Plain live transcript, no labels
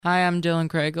Hi, I'm Dylan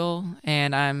Cragle,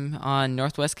 and I'm on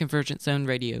Northwest Convergence Zone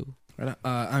Radio.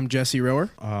 I'm Jesse Rower.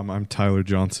 I'm Tyler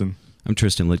Johnson. I'm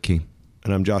Tristan Lidke.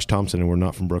 And I'm Josh Thompson, and we're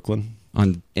not from Brooklyn.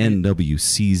 On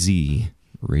NWCZ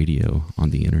Radio on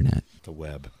the internet. The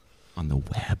web. On the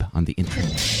web, on the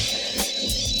internet.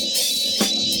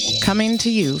 Coming to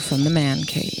you from the Man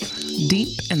Cave,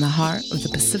 deep in the heart of the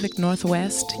Pacific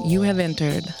Northwest, you have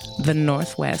entered the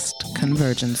Northwest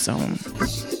Convergence Zone.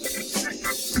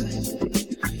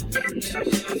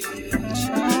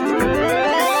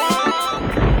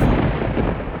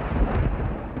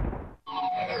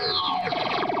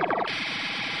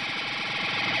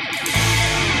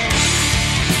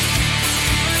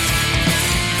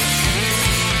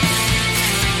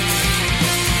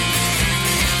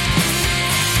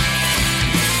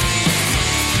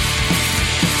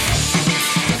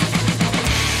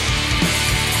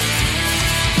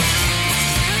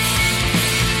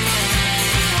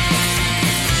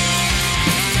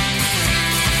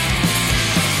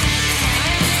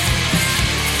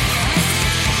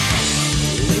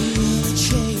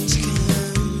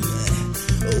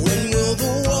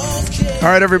 All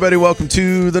right, everybody, welcome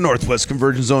to the Northwest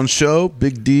Convergence Zone show.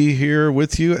 Big D here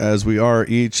with you, as we are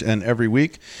each and every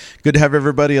week. Good to have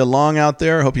everybody along out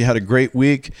there. Hope you had a great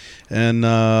week and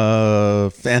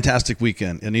fantastic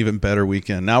weekend, an even better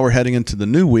weekend. Now we're heading into the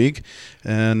new week,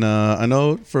 and I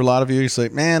know for a lot of you, you say,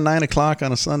 man, 9 o'clock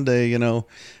on a Sunday,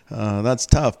 that's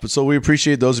tough. But so we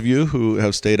appreciate those of you who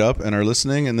have stayed up and are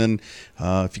listening. And then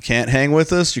if you can't hang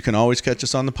with us, you can always catch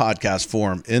us on the podcast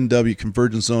forum,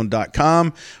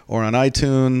 nwconvergencezone.com, or on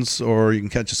iTunes, or you can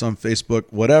catch us on Facebook,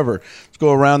 whatever. Let's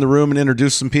go around the room and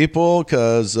introduce some people,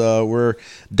 because we're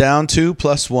down 2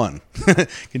 plus 1. Can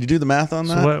you do the math on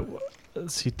that? So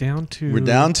let's see, down 2. We're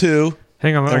down 2.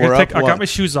 Hang on, I got my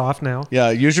shoes off now. Yeah,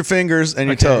 use your fingers and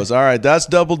your toes. All right, that's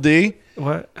Double D.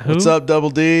 What? Who? What's up, Double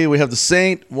D? We have the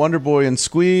Saint, Wonder Boy, and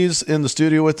Squeeze in the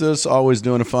studio with us, always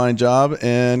doing a fine job.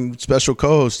 And special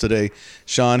co-host today,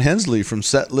 Sean Hensley from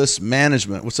Setlist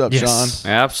Management. What's up, Sean?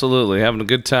 Absolutely. Having a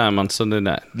good time on Sunday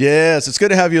night. Yes, it's good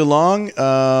to have you along.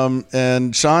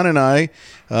 And Sean and I,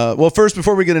 first,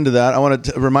 before we get into that, I want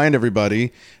to remind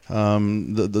everybody,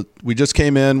 we just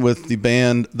came in with the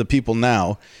band The People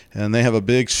Now, and they have a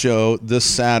big show this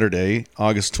Saturday,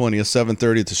 August 20th,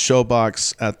 7:30 at the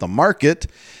Showbox at the Market,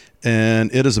 and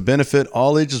it is a benefit,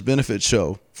 all ages benefit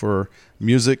show for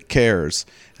Music Cares,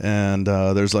 and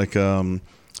there's like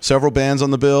several bands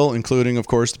on the bill, including, of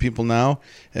course, The People Now,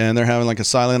 and they're having like a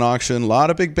silent auction. A lot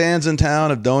of big bands in town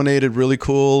have donated really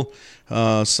cool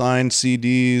signed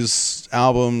CDs,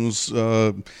 albums,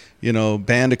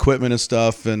 band equipment and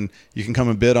stuff, and you can come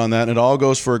and bid on that. And it all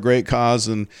goes for a great cause,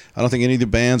 and I don't think any of the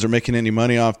bands are making any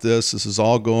money off this. This is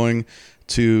all going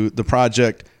to the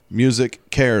project Music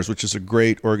Cares, which is a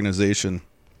great organization.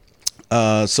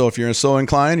 So if you're so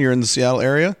inclined, you're in the Seattle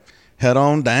area, head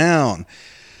on down.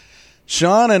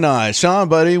 Sean,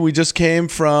 buddy, we just came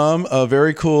from a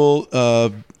very cool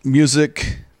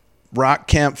music rock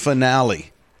camp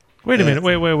finale. Wait a minute.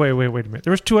 Wait a minute.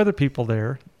 There was 2 other people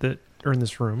there that are in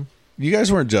this room. You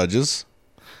guys weren't judges.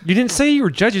 You didn't say you were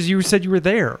judges. You said you were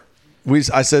there.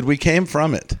 I said we came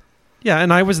from it. Yeah,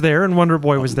 and I was there, and Wonder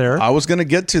Boy was there. I was going to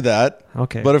get to that.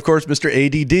 Okay. But, of course, Mr.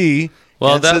 ADD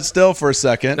can't sit still for a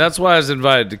second. That's why I was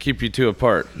invited, to keep you two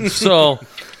apart. So,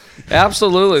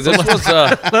 absolutely. This was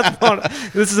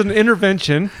this is an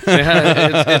intervention.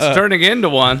 It's turning into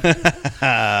one.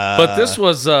 But this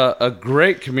was a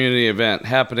great community event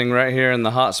happening right here in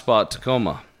the hotspot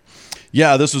Tacoma.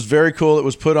 Yeah, this was very cool. It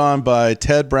was put on by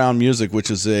Ted Brown Music,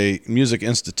 which is a music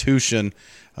institution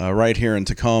right here in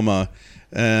Tacoma.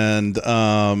 And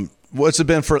what's it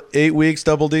been for 8 weeks,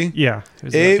 Double D? Yeah.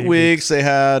 8 weeks. They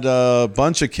had a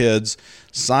bunch of kids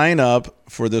sign up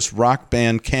for this rock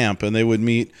band camp, and they would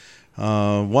meet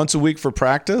once a week for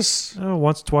practice.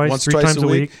 Once, twice, 3 times a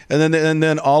week. And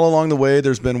then all along the way,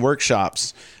 there's been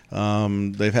workshops.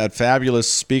 They've had fabulous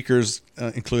speakers,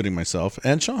 including myself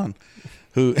and Sean,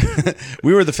 who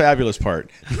we were the fabulous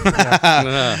part.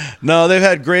 No, they've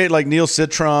had great, like Neil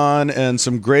Citron and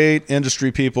some great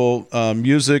industry people,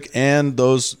 music, and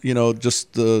those,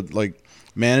 just the like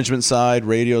management side,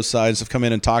 radio sides have come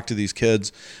in and talked to these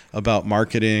kids about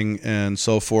marketing and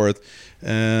so forth.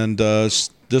 And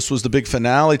this was the big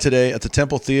finale today at the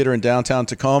Temple Theater in downtown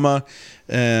Tacoma.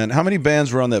 And how many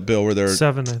bands were on that bill? Were there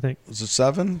 7, I think. Was it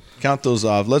 7? Count those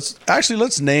off.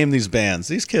 Let's name these bands.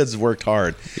 These kids worked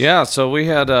hard. Yeah, so we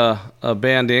had a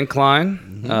band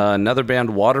Incline, another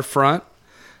band Waterfront,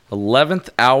 11th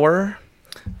Hour,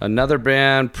 another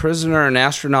band Prisoner and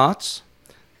Astronauts.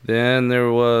 Then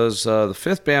there was the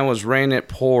 5th band was Rain It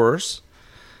Pours.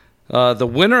 The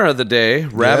winner of the day,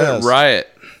 Rabbit Yes. Riot.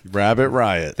 Rabbit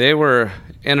Riot. They were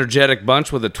energetic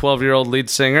bunch with a 12-year-old lead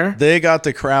singer. They got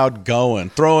the crowd going,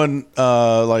 throwing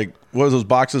like what were those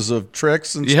boxes of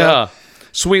tricks and Yeah. stuff.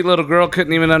 Sweet little girl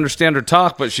couldn't even understand her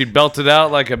talk, but she belted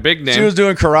out like a big name. She was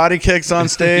doing karate kicks on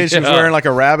stage. She was Yeah. wearing like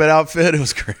a rabbit outfit. It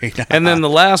was great. And then the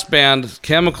last band,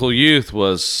 Chemical Youth,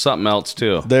 was something else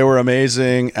too. They were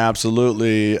amazing,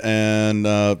 absolutely, and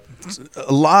a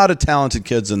lot of talented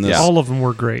kids in this. All of them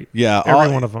were great. Yeah,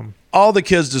 Every one of them. All the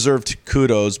kids deserved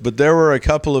kudos, but there were a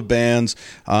couple of bands.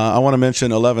 I want to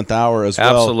mention 11th Hour as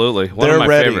well. Absolutely. One of They're my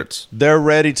ready. favorites. They're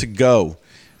ready to go.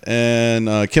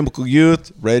 And Chemical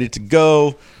Youth, ready to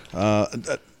go.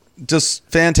 Just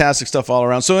fantastic stuff all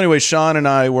around. So anyway, Sean and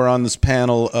I were on this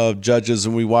panel of judges,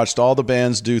 and we watched all the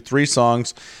bands do 3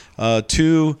 songs,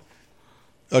 2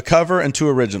 a cover and 2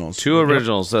 originals. 2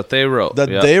 originals that they wrote.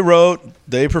 They wrote,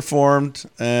 they performed,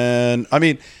 and I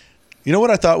mean, you know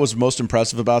what I thought was most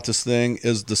impressive about this thing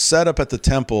is the setup at the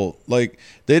temple. Like,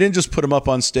 they didn't just put them up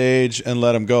on stage and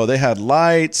let them go. They had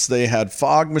lights, they had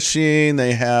fog machine,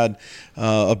 they had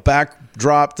a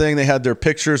backdrop thing. They had their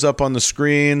pictures up on the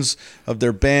screens of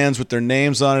their bands with their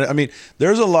names on it. I mean,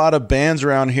 there's a lot of bands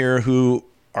around here who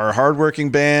are hardworking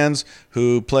bands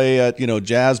who play at,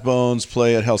 Jazz Bones,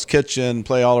 play at Hell's Kitchen,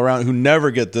 play all around, who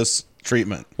never get this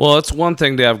treatment. Well, it's one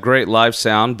thing to have great live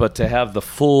sound, but to have the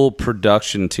full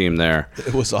production team there.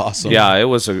 It was awesome. Yeah, it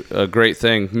was a great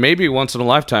thing. Maybe once in a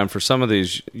lifetime for some of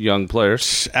these young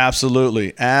players.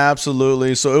 Absolutely.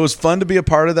 Absolutely. So it was fun to be a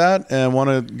part of that, and I want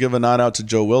to give a nod out to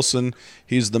Joe Wilson.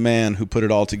 He's the man who put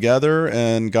it all together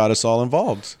and got us all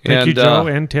involved. Thank you, Joe,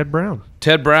 and Ted Brown.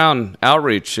 Ted Brown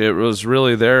Outreach. It was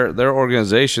really their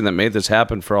organization that made this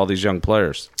happen for all these young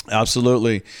players.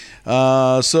 Absolutely.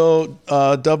 So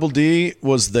Double D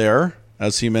was there,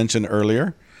 as he mentioned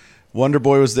earlier. Wonder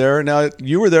Boy was there. Now,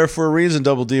 you were there for a reason,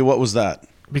 Double D. What was that?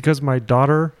 Because my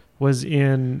daughter was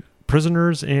in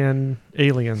Prisoners and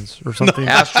Aliens or something.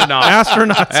 Astronauts.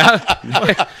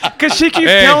 Because she keeps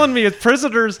telling me it's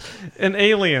Prisoners and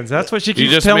Aliens. That's what she keeps You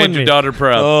just telling made me. your daughter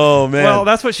proud. Oh, man. Well,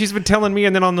 that's what she's been telling me.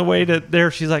 And then on the way to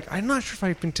there, she's like, I'm not sure if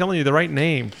I've been telling you the right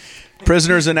name.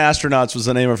 Prisoners and Astronauts was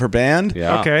the name of her band.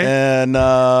 Yeah. Okay. And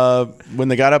when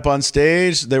they got up on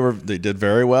stage, they did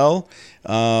very well.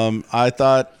 I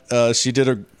thought she did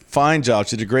a fine job.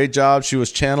 She did a great job. She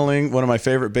was channeling one of my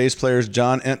favorite bass players,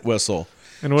 John Entwistle.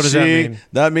 And what does that mean?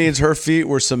 That means her feet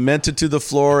were cemented to the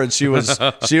floor, and she was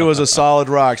a solid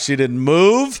rock. She didn't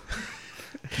move,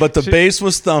 but the bass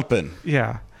was thumping.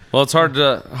 Yeah. Well, it's hard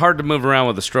to move around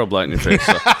with a strobe light in your face.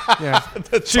 So. Yeah.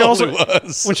 She also,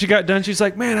 when she got done, she's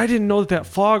like, man, I didn't know that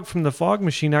fog from the fog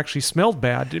machine actually smelled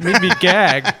bad. It made me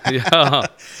gag. Yeah.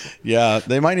 Yeah,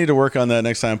 they might need to work on that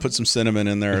next time. Put some cinnamon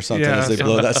in there or something as they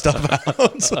blow that stuff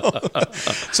out.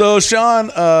 So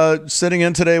Sean sitting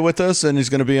in today with us, and he's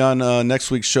going to be on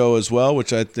next week's show as well,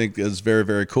 which I think is very,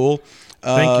 very cool.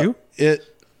 Thank you.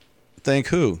 Thank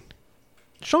who?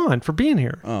 Sean, for being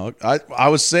here. Oh, I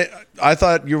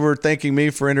thought you were thanking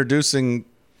me for introducing.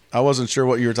 I wasn't sure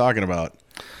what you were talking about.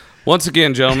 Once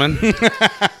again, gentlemen,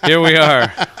 here we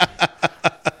are.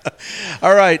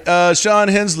 All right, Sean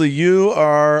Hensley, you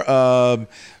are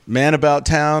man about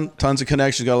town, tons of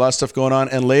connections, got a lot of stuff going on.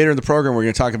 And later in the program, we're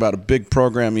going to talk about a big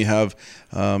program you have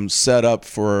set up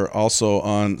for also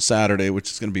on Saturday,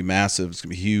 which is going to be massive. It's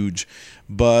going to be huge.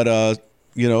 But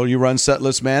you run set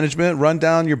list management. Run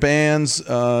down your bands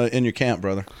in your camp,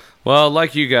 brother. Well,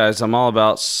 like you guys, I'm all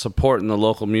about supporting the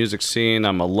local music scene.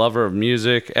 I'm a lover of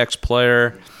music,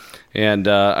 ex-player, and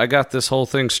I got this whole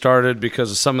thing started because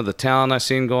of some of the talent I've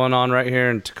seen going on right here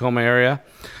in Tacoma area.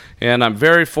 And I'm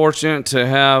very fortunate to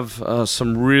have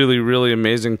some really, really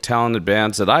amazing talented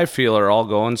bands that I feel are all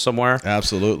going somewhere.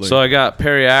 Absolutely. So I got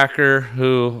Perry Acker,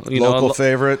 who local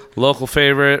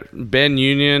favorite. Ben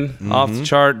Union, off the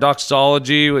chart,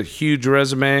 Doxology with huge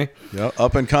resume. Yep.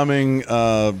 Up and coming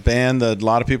band that a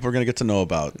lot of people are going to get to know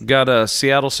about. Got a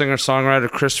Seattle singer-songwriter,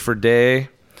 Christopher Day.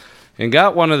 And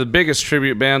got one of the biggest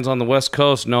tribute bands on the West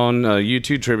Coast, known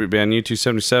U2 tribute band,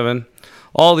 U277.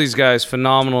 All these guys,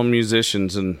 phenomenal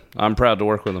musicians, and I'm proud to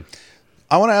work with them.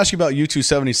 I want to ask you about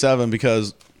U277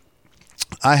 because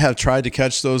I have tried to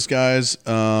catch those guys.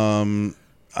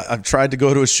 I've tried to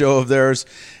go to a show of theirs,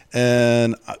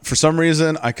 and for some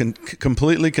reason, I can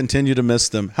completely continue to miss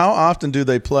them. How often do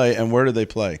they play, and where do they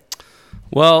play?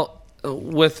 Well,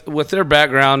 with their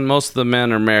background, most of the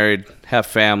men are married, have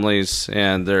families,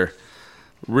 and they're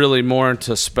really more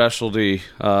into specialty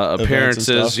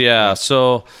appearances. Yeah,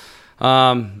 so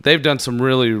they've done some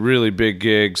really, really big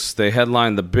gigs. They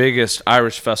headline the biggest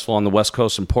Irish festival on the West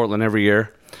Coast in Portland every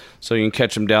year. So you can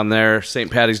catch them down there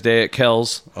St. Patty's Day at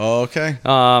Kells. Okay.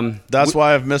 That's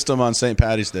why I've missed them on St.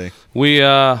 Patty's Day. We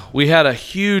had a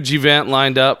huge event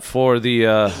lined up for the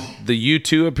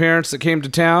U2 appearance that came to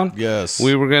town. Yes.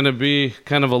 We were going to be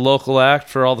kind of a local act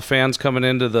for all the fans coming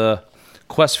into the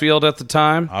Quest Field at the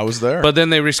time. I was there. But then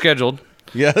they rescheduled.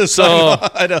 Yeah, So I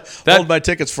had to hold my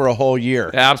tickets for a whole year.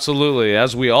 Absolutely,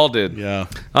 as we all did. Yeah.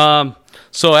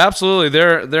 So absolutely,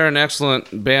 they're an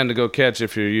excellent band to go catch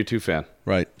if you're a U2 fan.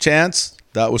 Right. Chance,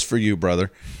 that was for you,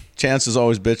 brother. Chance is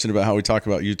always bitching about how we talk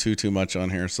about U2 too much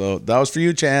on here. So that was for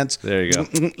you, Chance. There you go.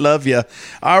 Love you.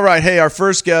 All right. Hey, our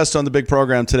first guest on the big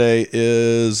program today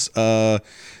is,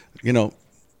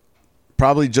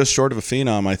 probably just short of a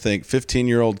phenom, I think.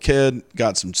 15-year-old kid,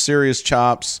 got some serious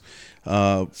chops,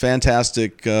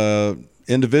 fantastic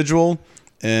individual.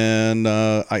 And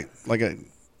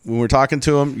when we're talking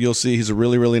to him, you'll see he's a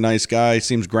really, really nice guy. He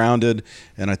seems grounded,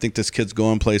 and I think this kid's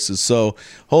going places. So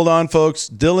hold on, folks.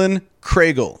 Dylan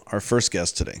Cragle, our first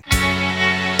guest today.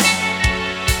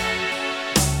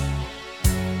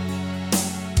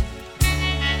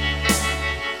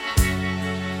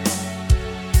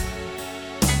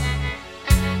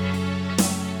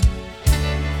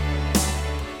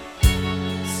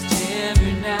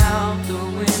 Staring out the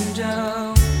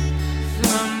window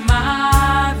from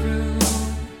my room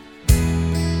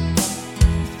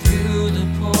through the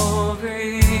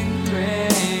pouring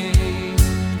rain,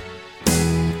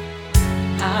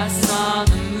 I saw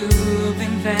the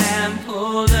moving van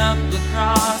pulled up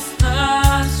across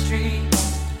the street,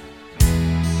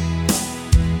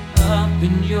 up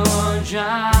in your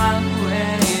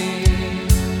driveway.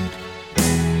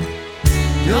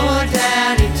 Your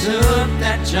daddy took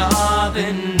that job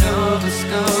in Nova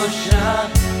Scotia.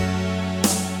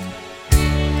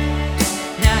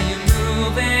 Now you're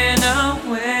moving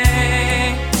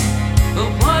away, but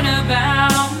what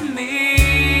about me?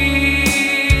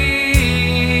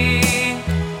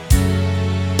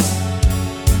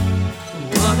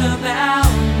 What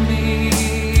about me?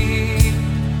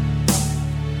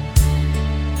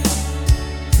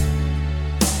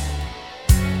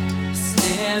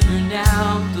 Staring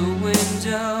out the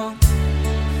window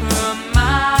from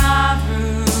my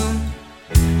room,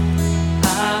 I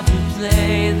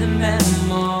replay the memories.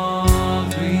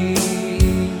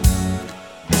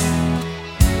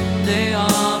 They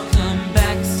all come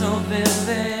back so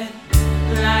vivid,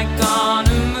 like on a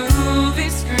movie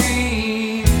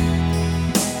screen.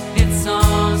 It's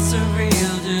all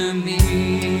surreal to me.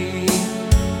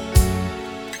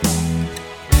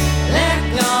 They're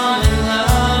gonna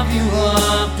love you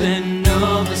up in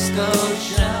Nova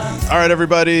Scotia. All right,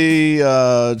 everybody.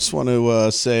 Just want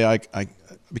to say I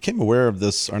became aware of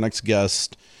this, our next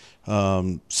guest,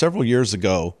 several years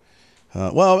ago.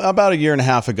 About a year and a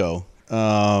half ago.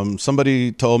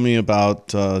 Somebody told me about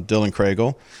Dylan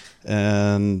Cragle,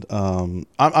 and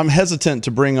I'm hesitant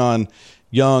to bring on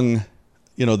the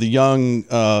young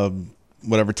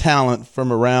talent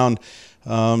from around.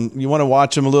 You want to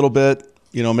watch them a little bit,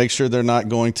 make sure they're not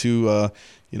going to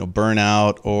burn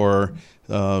out or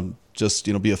just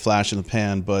be a flash in the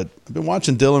pan. But I've been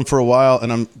watching Dylan for a while,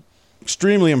 and I'm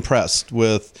extremely impressed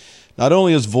with not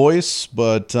only his voice,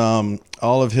 but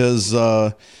all of his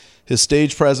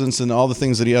stage presence and all the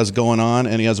things that he has going on.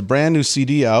 And he has a brand new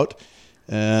CD out,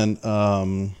 and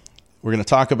we're going to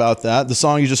talk about that. The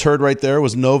song you just heard right there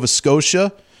was Nova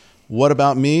Scotia. What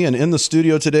About Me? And in the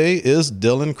studio today is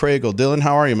Dylan Cragle. Dylan,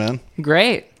 how are you, man?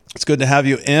 Great. It's good to have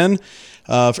you in.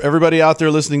 For everybody out there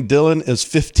listening, Dylan is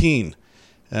 15,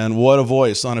 and what a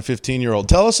voice on a 15-year-old.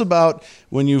 Tell us about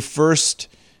when you first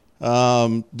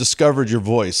discovered your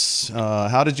voice.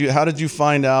 How did you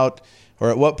find out, or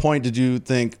at what point did you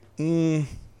think,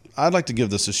 I'd like to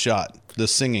give this a shot,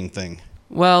 this singing thing?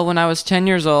 Well, when I was 10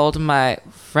 years old, my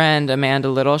friend Amanda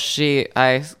Little,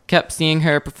 I kept seeing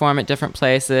her perform at different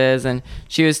places, and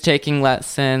she was taking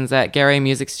lessons at Gary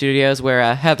Music Studios,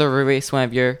 where Heather Ruiz, one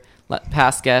of your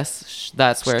past guests,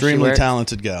 that's where Extremely she worked.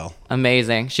 talented gal.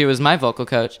 Amazing. She was my vocal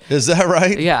coach. Is that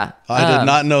right? Yeah. I did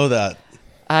not know that.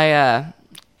 I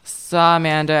saw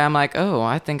Amanda. I'm like, oh,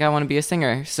 I think I want to be a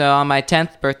singer. So on my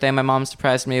 10th birthday, my mom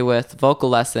surprised me with vocal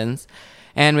lessons.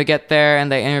 And we get there, and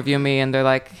they interview me, and they're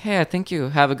like, hey, I think you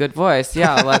have a good voice.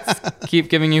 Yeah, let's keep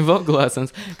giving you vocal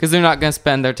lessons. Because they're not going to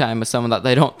spend their time with someone that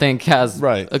they don't think has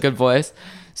a good voice.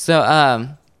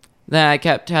 So then I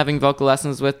kept having vocal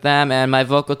lessons with them, and my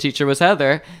vocal teacher was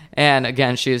Heather. And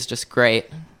again, she's just great.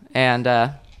 And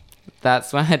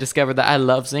that's when I discovered that I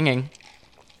love singing.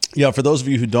 Yeah, for those of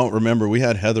you who don't remember, we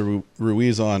had Heather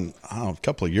Ruiz on a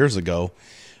couple of years ago.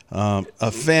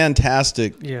 A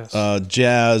fantastic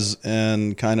jazz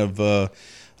and kind of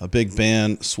a big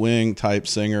band swing type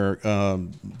singer,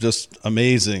 just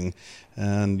amazing.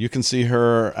 And you can see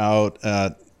her out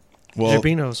at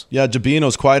Jabino's. Yeah,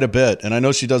 Jabino's quite a bit. And I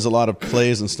know she does a lot of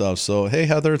plays and stuff. So, hey,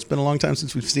 Heather, it's been a long time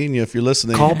since we've seen you. If you're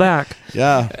listening. Call back.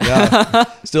 Yeah.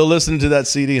 Still listening to that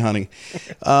CD, honey.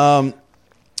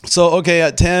 So, okay,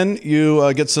 at 10,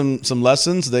 you get some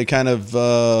lessons. They kind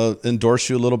of endorse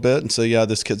you a little bit and say, yeah,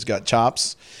 this kid's got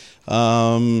chops.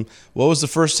 What was the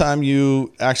first time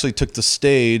you actually took the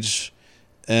stage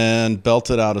and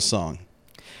belted out a song?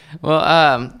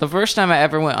 Well, the first time I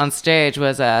ever went on stage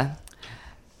was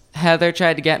Heather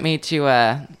tried to get me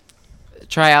to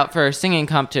try out for a singing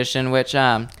competition, which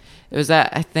it was at,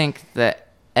 I think, the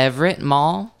Everett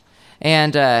Mall.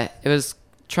 And it was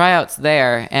tryouts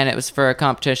there, and it was for a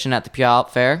competition at the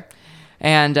Puyallup Fair.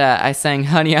 And I sang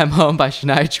Honey, I'm Home by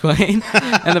Shania Twain.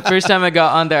 And the first time I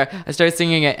got on there, I started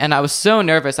singing it, and I was so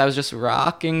nervous. I was just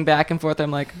rocking back and forth.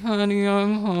 I'm like, honey,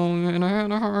 I'm home, and I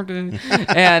had a hard day.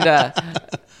 And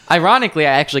ironically,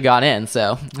 I actually got in,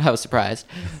 so I was surprised.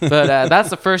 But that's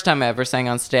the first time I ever sang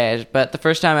on stage. But the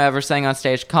first time I ever sang on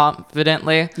stage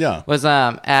confidently was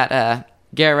at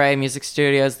Garay Music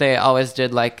Studios. They always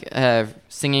did like a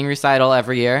singing recital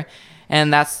every year.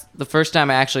 And that's the first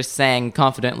time I actually sang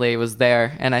confidently was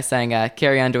there. And I sang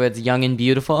Carrie Underwood's Young and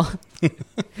Beautiful.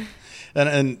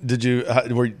 And did you,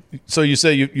 so you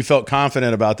say you felt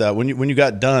confident about that when you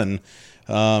got done?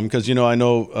 Because, I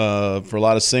know for a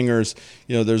lot of singers,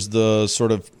 there's the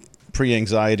sort of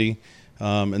pre-anxiety,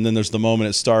 and then there's the moment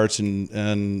it starts,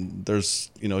 and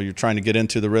there's, you're trying to get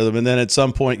into the rhythm. And then at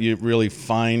some point you really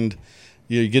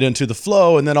you get into the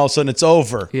flow, and then all of a sudden it's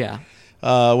over. Yeah.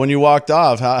 When you walked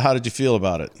off, how did you feel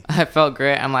about it? I felt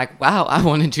great. I'm like, wow, I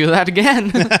want to do that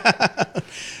again.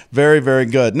 Very, very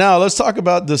good. Now let's talk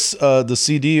about this. The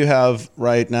CD you have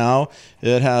right now.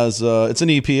 It has it's an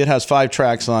EP. It has 5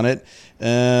 tracks on it,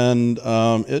 and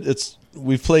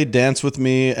we've played "Dance with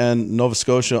Me" and Nova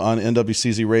Scotia on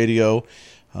NWCZ Radio.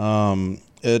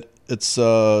 It's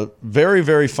very,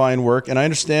 very fine work, and I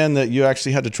understand that you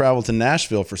actually had to travel to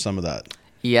Nashville for some of that.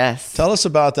 Yes. Tell us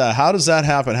about that. How does that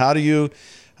happen? How do you,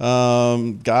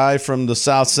 guy from the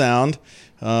South Sound,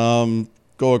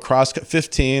 go across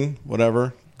 15,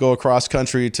 whatever, go across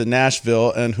country to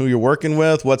Nashville, and who you're working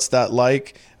with? What's that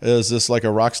like? Is this like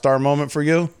a rock star moment for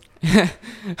you?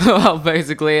 Well,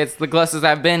 basically, it's the closest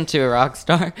I've been to a rock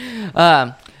star.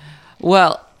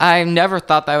 Well, I never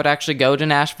thought that I would actually go to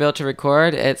Nashville to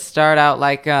record. It started out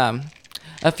like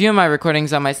a few of my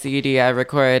recordings on my CD I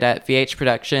recorded at VH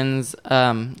Productions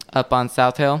up on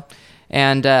South Hill.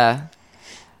 And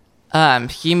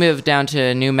he moved down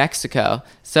to New Mexico.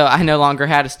 So I no longer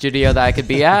had a studio that I could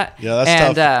be at. Yeah,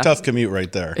 that's tough commute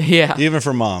right there. Yeah. Even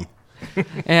for mom.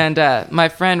 And my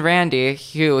friend Randy,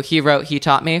 who he wrote He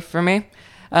Taught Me for me,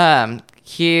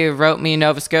 he wrote me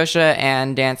Nova Scotia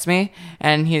and Dance Me.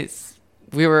 And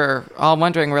we were all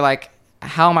wondering, we're like,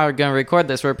 how am I going to record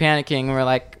this? We're panicking. We're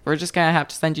like, we're just going to have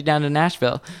to send you down to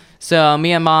Nashville. So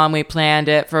me and Mom, we planned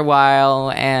it for a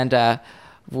while, and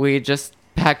we just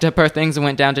packed up our things and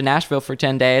went down to Nashville for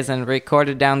 10 days and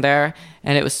recorded down there.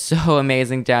 And it was so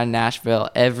amazing down in Nashville.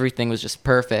 Everything was just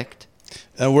perfect.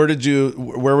 And where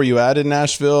were you at in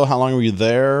Nashville? How long were you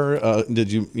there?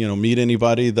 Did you meet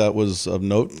anybody that was of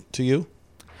note to you?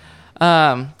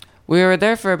 We were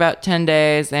there for about 10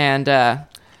 days, and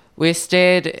we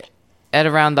stayed at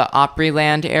around the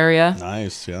Opryland area.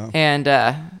 Nice, yeah. And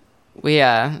we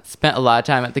spent a lot of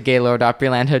time at the Gaylord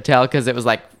Opryland Hotel because it was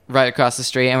like right across the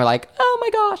street, and we're like, oh my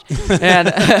gosh, and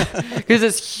because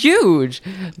it's huge.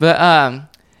 But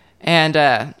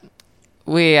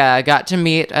we got to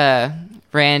meet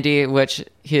Randy, which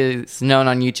he's known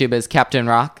on YouTube as Captain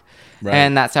Rock. Right.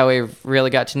 And that's how we really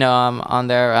got to know him on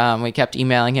there. We kept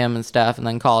emailing him and stuff, and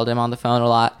then called him on the phone a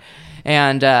lot.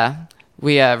 And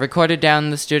we recorded down in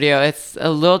the studio. It's a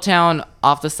little town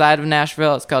off the side of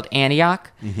Nashville. It's called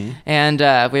Antioch. Mm-hmm.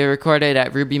 And we recorded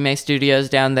at Ruby May Studios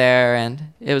down there,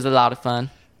 and it was a lot of fun.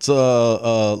 It's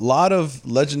a lot of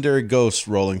legendary ghosts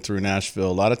rolling through Nashville.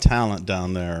 A lot of talent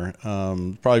down there.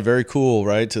 Probably very cool,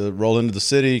 right? To roll into the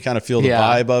city, kind of feel the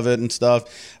vibe of it and stuff.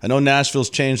 I know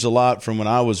Nashville's changed a lot from when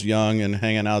I was young and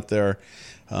hanging out there.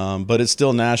 But it's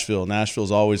still Nashville. Nashville's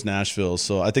always Nashville.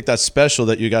 So I think that's special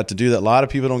that you got to do that. A lot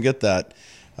of people don't get that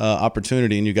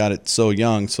opportunity, and you got it so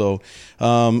young. So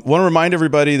want to remind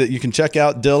everybody that you can check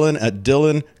out Dylan at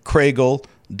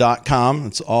DylanCragle.com.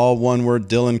 It's all one word,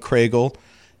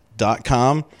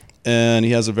 DylanCragle.com. And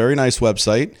he has a very nice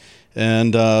website.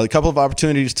 And a couple of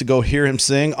opportunities to go hear him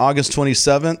sing. August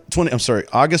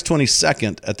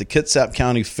 22nd at the Kitsap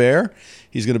County Fair.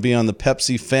 He's going to be on the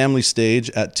Pepsi Family Stage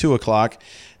at 2 o'clock.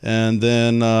 And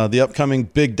then the upcoming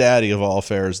Big Daddy of all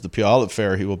fairs, the Puyallup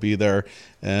Fair, he will be there.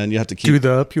 And you have to keep... To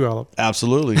the Puyallup.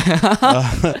 Absolutely.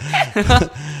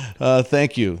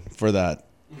 Thank you for that.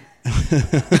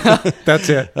 That's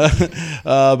it.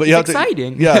 But you have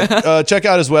exciting. Check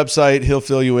out his website. He'll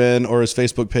fill you in, or his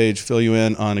Facebook page, fill you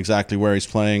in on exactly where he's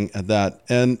playing at that.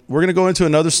 And we're going to go into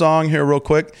another song here real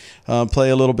quick, play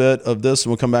a little bit of this,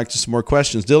 and we'll come back to some more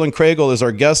questions. Dylan Cragle is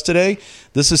our guest today.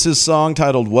 This is his song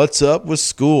titled What's Up With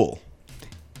School.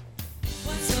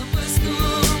 What's up with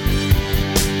school?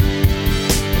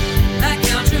 Like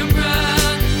algebra.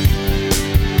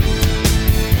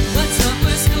 What's up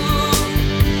with school?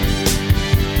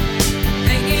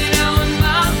 Hanging out with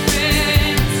my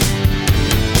friends.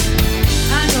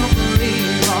 I don't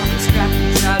believe all this crap you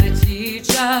try to teach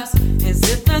us. As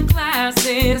if the class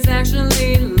is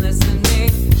actually listening.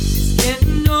 It's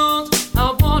getting old.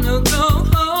 I wanna go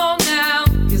home now.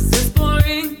 'Cause it's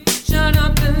boring. Shut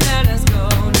up and let us go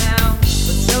now.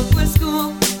 What's up with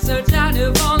school? So tired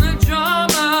of all the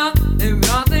drama. There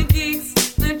are the geeks,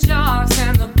 the jocks,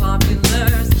 and the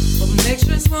populars. What makes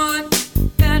this one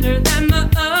better than the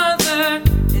other?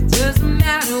 It doesn't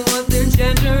matter what their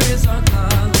gender is or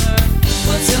color.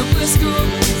 What's up with school?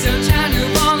 So tired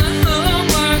of all the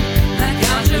homework. Like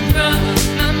algebra,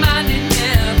 my mind it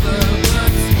never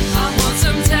works. I want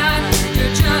some time to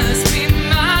just be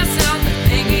myself,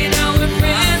 hanging out with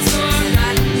friends or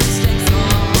writing mistakes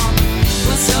on.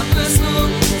 What's up with school?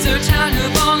 So tired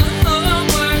of all the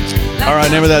homework. Like All right,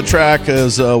 name of that algebra. track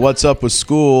is What's Up With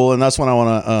School, and that's what I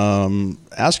want to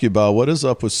ask you about. What is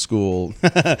up with school?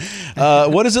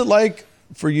 What is it like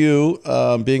for you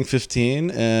being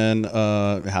 15 and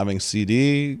having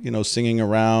CD, singing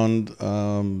around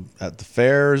at the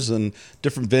fairs and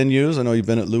different venues? I know you've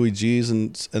been at Louis G's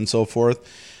and so forth.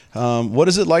 What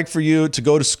is it like for you to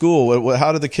go to school?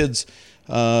 How do the kids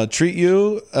treat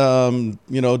you?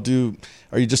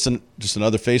 Are you just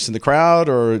another face in the crowd,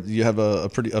 or do you have a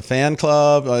fan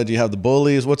club? Do you have the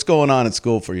bullies? What's going on at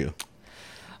school for you?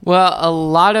 Well, a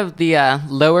lot of the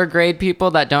lower grade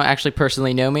people that don't actually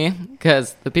personally know me,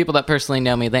 because the people that personally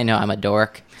know me, they know I'm a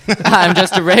dork. I'm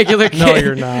just a regular kid. No,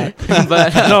 you're not.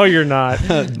 But No, you're not.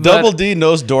 Double D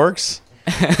knows dorks,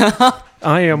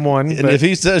 I am one. and but- if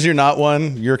he says you're not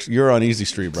one, you're on easy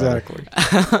street, brother. Exactly.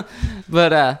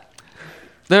 But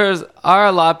are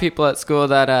a lot of people at school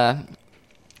that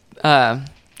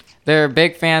they're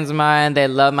big fans of mine. They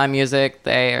love my music.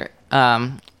 They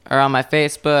are on my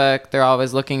Facebook. They're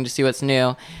always looking to see what's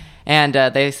new, and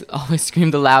they always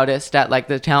scream the loudest at like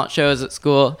the talent shows at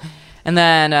school. And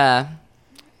then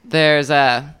there's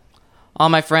all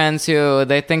my friends who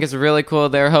they think is really cool.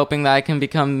 They're hoping that I can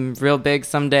become real big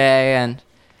someday, and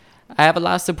I have a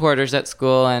lot of supporters at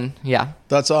school, and yeah.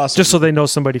 That's awesome. Just so they know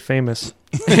somebody famous.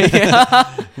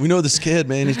 We know this kid,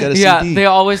 man. He's got a Yeah, CD. they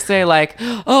always say like,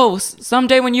 "Oh,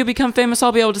 someday when you become famous,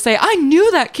 I'll be able to say I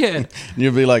knew that kid." And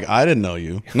you'll be like, I didn't know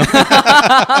you.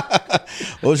 What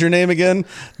was your name again?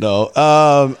 No.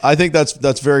 I think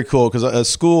that's very cool, because a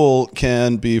school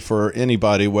can be for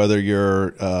anybody, whether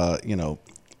you're,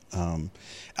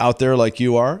 out there like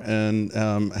you are and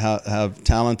have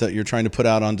talent that you're trying to put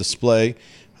out on display.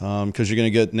 Because you're going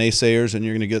to get naysayers and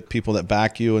you're going to get people that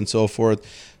back you and so forth.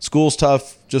 School's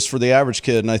tough just for the average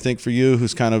kid, and I think for you,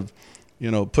 who's kind of,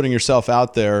 putting yourself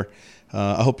out there,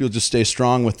 I hope you'll just stay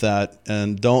strong with that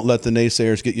and don't let the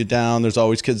naysayers get you down. There's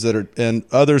always kids and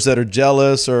others that are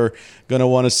jealous or going to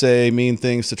want to say mean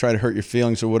things to try to hurt your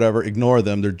feelings or whatever. Ignore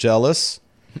them. They're jealous,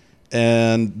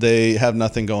 and they have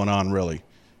nothing going on really.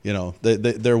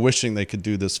 They're wishing they could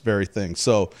do this very thing.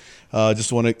 So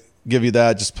just want to give you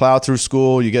that. Just plow through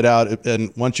school. You get out,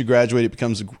 and once you graduate, it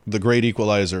becomes the great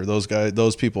equalizer.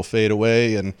 Those people fade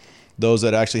away, and those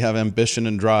that actually have ambition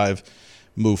and drive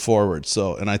move forward.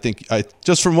 So, and I think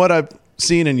just from what I've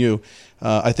seen in you,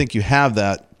 I think you have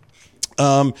that.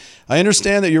 I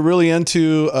understand that you're really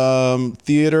into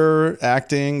theater,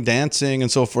 acting, dancing, and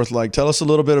so forth. Like, tell us a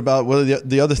little bit about what are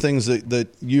the other things that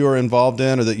you are involved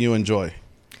in or that you enjoy.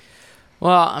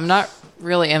 Well, I'm not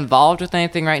really involved with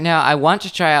anything right now. I want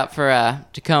to try out for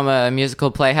Tacoma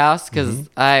Musical Playhouse, because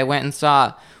I went and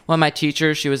saw one of my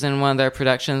teachers. She was in one of their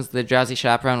productions, The Drowsy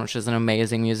Chaperone, which is an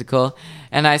amazing musical.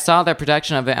 And I saw their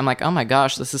production of it. I'm like, oh my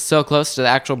gosh, this is so close to the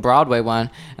actual Broadway one.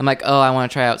 I'm like, oh, I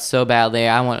want to try out so badly.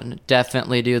 I want to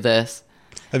definitely do this.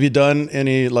 Have you done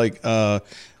any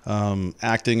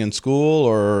acting in school,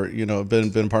 or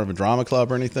been part of a drama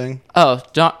club or anything? Oh,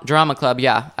 drama club,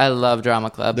 yeah. I love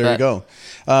drama club. There you go.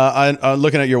 I'm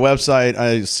looking at your website.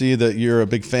 I see that you're a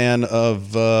big fan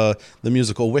of the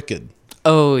musical Wicked.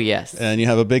 Oh, yes. And you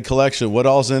have a big collection. What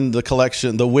all's in the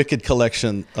collection, the Wicked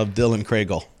collection of Dylan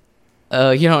Cragle?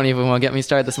 Oh, you don't even want to get me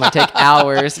started. This might take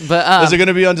hours. But Is it going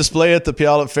to be on display at the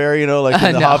Puyallup Fair? You know, like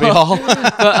in the no. hobby hall.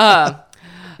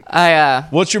 I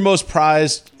What's your most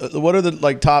prized? What are the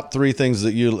like top 3 things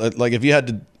that you like? If you had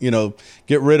to,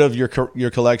 get rid of your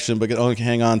collection, but could only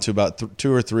hang on to about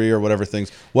 2 or 3 or whatever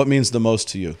things, what means the most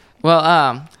to you? Well,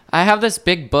 I have this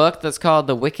big book that's called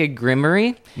The Wicked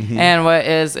Grimmery, and what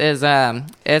is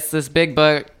it's this big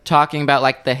book talking about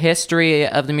like the history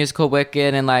of the musical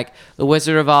Wicked and like the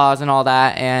Wizard of Oz and all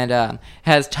that, and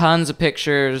has tons of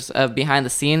pictures of behind the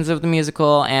scenes of the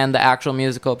musical and the actual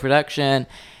musical production,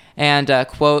 and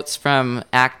quotes from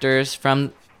actors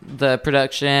from the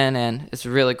production, and it's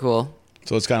really cool.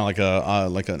 So it's kind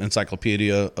of like an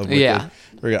encyclopedia of Wicked. Yeah.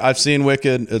 Very good. I've seen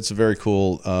Wicked. It's a very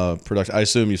cool production. I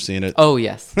assume you've seen it. Oh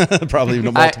yes. Probably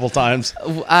multiple times.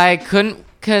 I couldn't,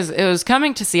 because it was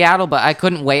coming to Seattle, but I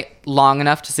couldn't wait long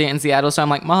enough to see it in Seattle. So I'm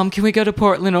like, Mom, can we go to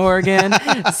Portland, Oregon?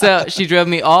 So she drove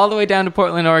me all the way down to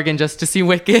Portland, Oregon just to see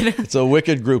Wicked. It's a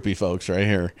Wicked groupie, folks, right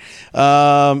here.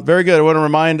 Very good. I want to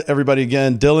remind everybody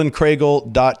again,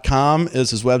 DylanCragle.com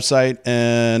is his website.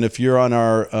 And if you're on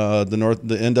our the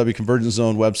NW Convergence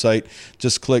Zone website,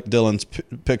 just click Dylan's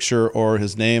picture or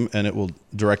his name, and it will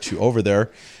direct you over there.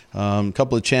 A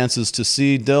couple of chances to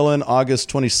see Dylan August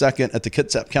 22nd at the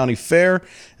Kitsap County Fair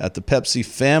at the Pepsi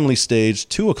Family Stage,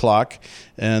 2 o'clock.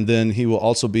 And then he will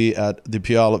also be at the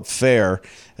Puyallup Fair.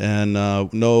 And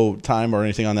no time or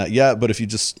anything on that yet. But if you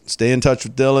just stay in touch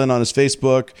with Dylan on his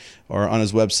Facebook or on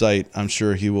his website, I'm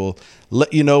sure he will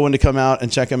let you know when to come out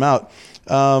and check him out.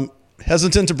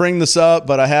 Hesitant to bring this up,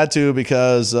 but I had to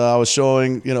because I was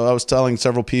telling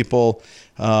several people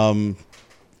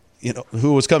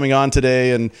who was coming on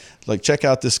today and like, check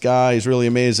out this guy. He's really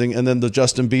amazing. And then the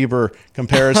Justin Bieber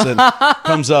comparison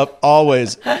comes up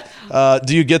always. Do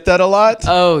you get that a lot?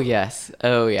 Oh, yes.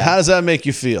 Oh, yeah. How does that make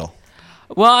you feel?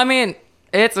 Well, I mean,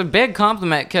 it's a big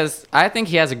compliment because I think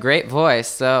he has a great voice.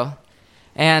 So,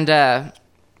 and,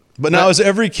 but now is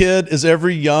every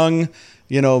young,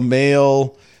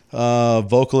 male,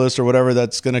 vocalist or whatever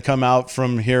that's going to come out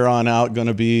from here on out going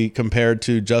to be compared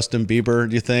to Justin Bieber,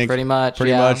 do you think? Pretty much.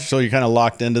 So you're kind of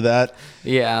locked into that.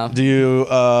 Yeah. Do you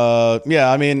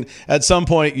I mean, at some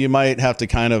point you might have to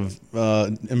kind of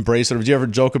embrace it. Did you ever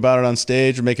joke about it on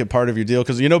stage or make it part of your deal?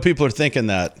 Because people are thinking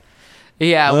that.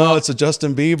 Yeah, well, it's a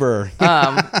Justin Bieber.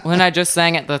 When I just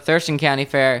sang at the Thurston County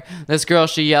Fair, this girl,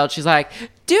 she yelled, she's like,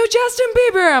 "Do Justin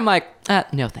Bieber." I'm like,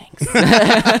 no thanks.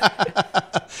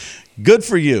 Good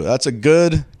for you. That's a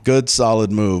good,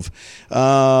 solid move.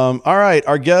 All right.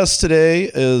 Our guest today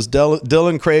is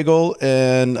Dylan Cragle,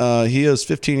 and he is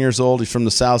 15 years old. He's from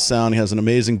the South Sound. He has an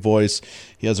amazing voice.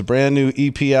 He has a brand new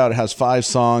EP out. It has 5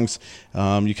 songs.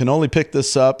 You can only pick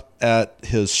this up at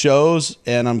his shows,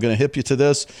 and I'm going to hip you to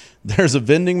this. There's a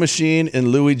vending machine in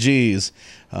Louis G's.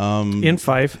 In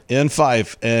Fife,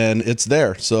 and it's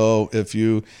there. So if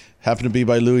you happen to be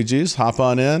by Louis G's, hop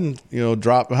on in,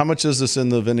 drop. How much is this in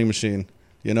the vending machine?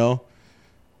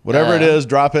 Whatever it is,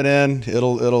 drop it in.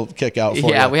 It'll kick out for you.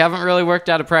 Yeah, we haven't really worked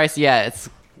out a price yet.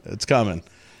 It's coming.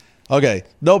 Okay,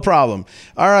 no problem.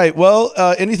 All right. Well,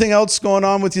 anything else going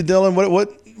on with you, Dylan?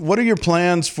 What are your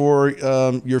plans for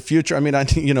your future? I mean, I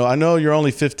know you're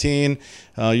only 15.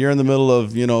 You're in the middle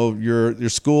of your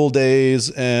school days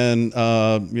and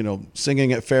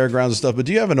singing at fairgrounds and stuff. But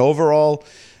do you have an overall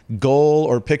goal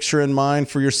or picture in mind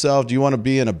for yourself? Do you want to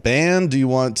be in a band? Do you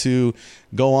want to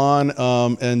go on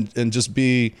and just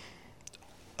be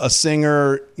a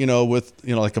singer, with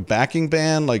like a backing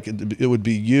band, like it would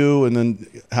be you, and then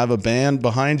have a band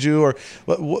behind you, or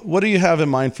what do you have in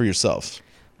mind for yourself?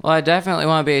 Well, I definitely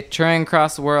want to be touring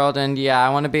across the world, and I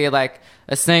want to be like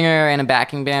a singer and a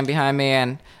backing band behind me,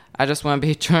 and I just want to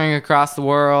be touring across the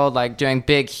world, like doing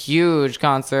big, huge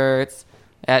concerts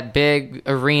at big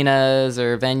arenas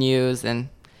or venues and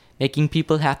making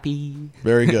people happy.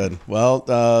 Very good. Well,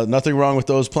 nothing wrong with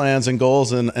those plans and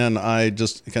goals, and I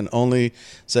just can only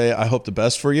say I hope the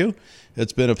best for you.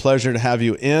 It's been a pleasure to have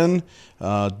you in.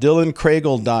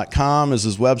 DylanCragle.com is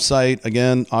his website.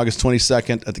 Again, August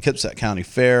 22nd at the Kitsap County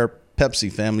Fair,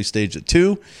 Pepsi Family Stage at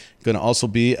 2. Going to also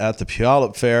be at the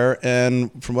Puyallup Fair.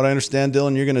 And from what I understand,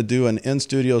 Dylan, you're going to do an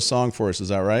in-studio song for us. Is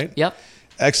that right? Yep.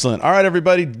 Excellent. All right,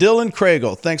 everybody. Dylan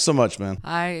Cragle. Thanks so much, man.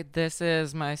 Hi, this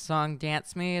is my song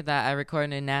Dance Me that I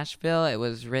recorded in Nashville. It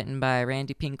was written by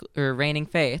Raining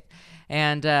Faith.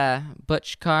 And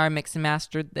Butch Carr mixed and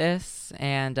mastered this.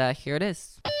 And here it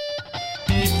is.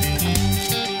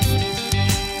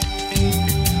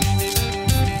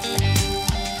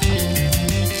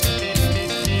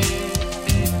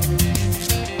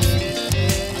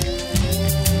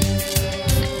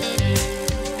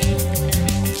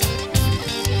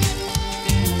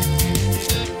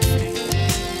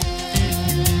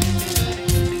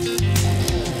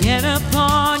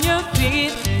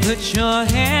 Put your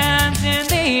hands in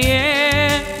the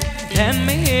air. Let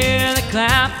me hear the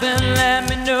clap and let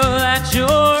me know that you're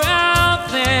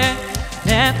out there.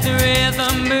 Let the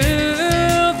rhythm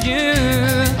move you.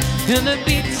 Feel the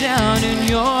beat down in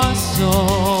your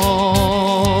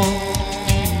soul.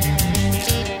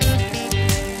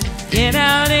 Get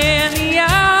out in the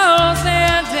aisles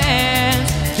and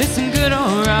dance to some good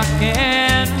old rock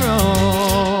and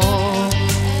roll.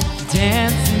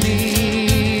 Dance with me.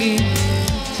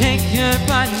 Take your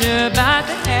partner by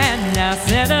the hand. Now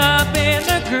set up in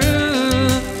the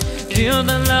groove. Feel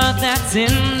the love that's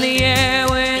in the air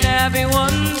when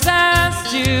everyone's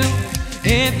asked you.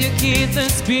 If you keep the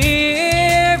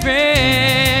spirit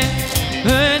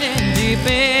burning deep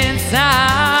inside,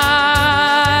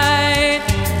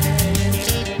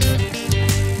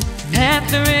 let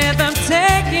the rhythm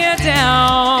take you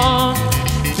down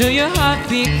till your heart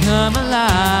become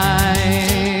alive.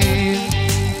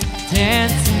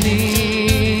 Dance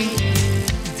me,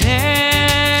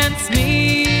 dance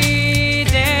me,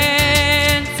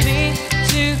 dance me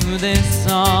to this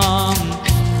song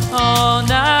all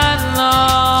night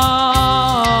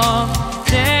long.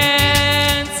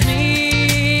 Dance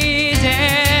me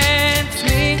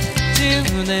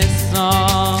to this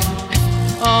song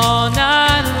all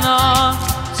night long,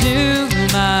 to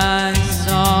my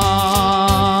song.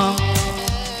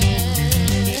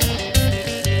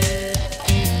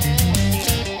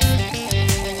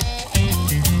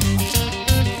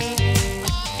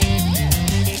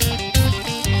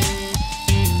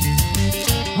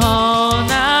 All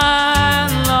night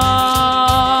long.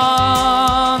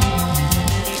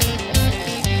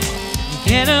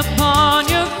 Get upon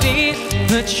your feet,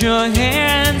 put your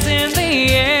hands in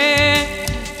the air.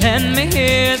 Let me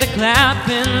hear the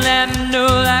clapping, let me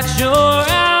know that you're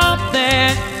out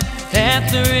there. Let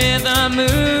the rhythm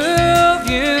move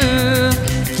you.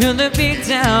 Feel the beat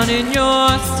down in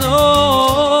your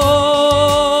soul.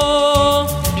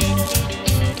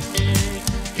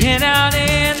 Get out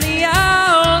in the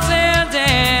aisles and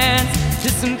dance to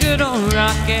some good old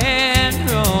rock and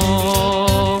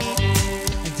roll.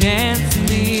 Dance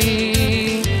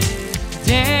me,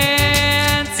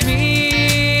 dance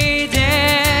me,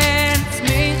 dance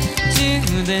me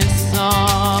to this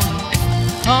song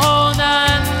all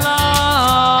night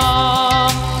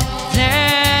long.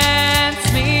 Dance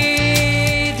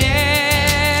me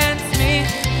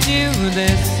to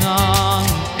this song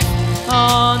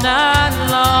all night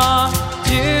long,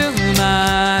 to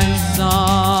my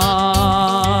song.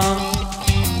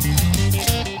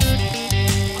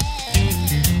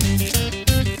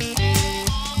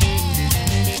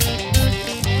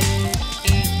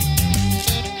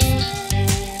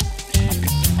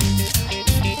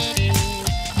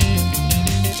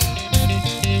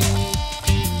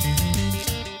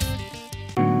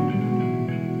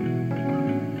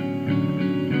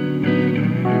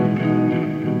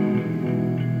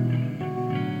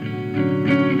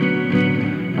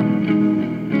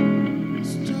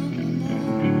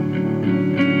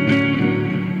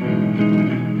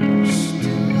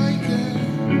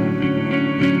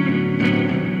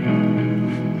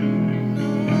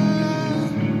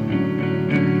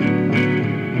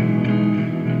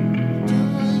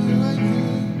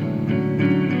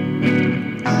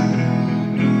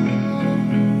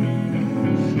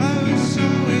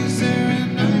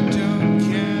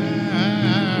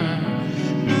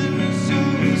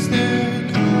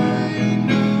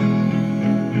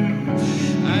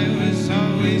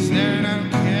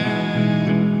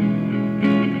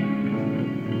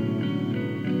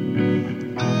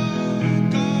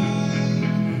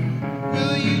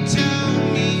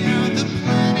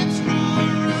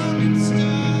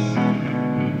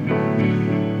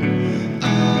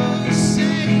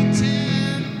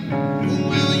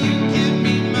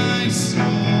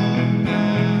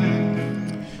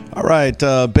 All right,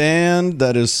 band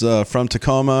that is from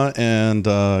Tacoma and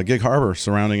Gig Harbor,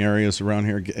 surrounding areas around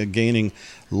here, gaining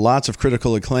lots of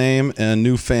critical acclaim and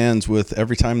new fans with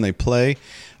every time they play.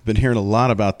 Been hearing a lot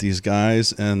about these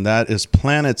guys, and that is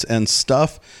Planets and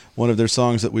Stuff, one of their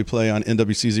songs that we play on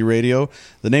NWCZ Radio.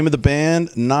 The name of the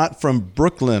band, Not From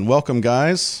Brooklyn. Welcome,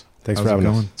 guys. Thanks for having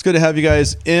us. It's good to have you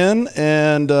guys in,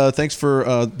 and thanks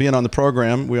for being on the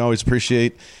program. We always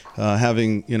appreciate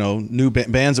having new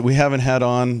bands that we haven't had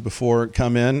on before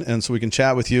come in, and so we can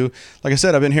chat with you. Like I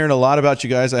said, I've been hearing a lot about you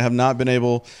guys. I have not been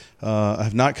able, I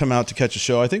have not come out to catch a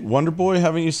show. I think Wonder Boy,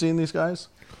 haven't you seen these guys?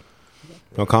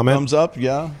 No comment? Thumbs up,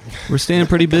 yeah. We're staying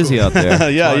pretty busy out there.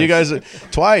 Yeah, you guys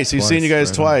twice. He's seen you guys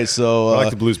twice. So I like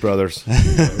the Blues Brothers.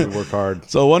 We work hard.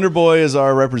 So Wonder Boy is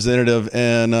our representative,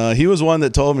 and he was one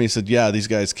that told me, he said, yeah, these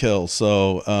guys kill.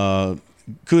 So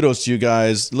kudos to you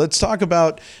guys. Let's talk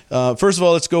about, first of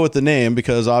all, let's go with the name,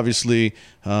 because obviously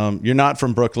you're not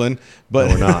from Brooklyn. But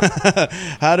No, we're not.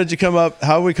 how did we come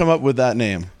up with that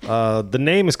name? The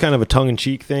name is kind of a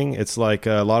tongue-in-cheek thing. It's like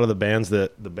a lot of the bands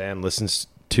that the band listens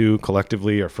to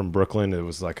collectively are from Brooklyn. It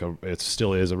was like it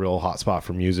still is a real hot spot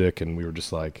for music, and we were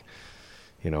just like,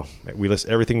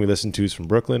 everything we listen to is from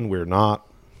Brooklyn. We're not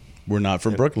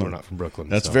from Brooklyn. We're not from Brooklyn.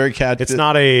 That's very catchy. It's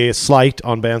not a slight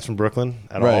on bands from Brooklyn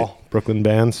at Right. all. Brooklyn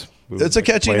bands. It's a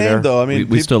catchy play name, there. though. I mean,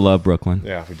 We still love Brooklyn.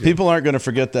 Yeah, we do. people aren't going to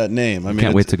forget that name. I mean,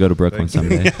 Can't wait to go to Brooklyn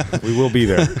someday. We will be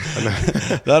there.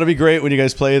 that'll be great when you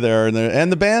guys play there. And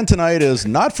the band tonight is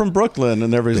not from Brooklyn,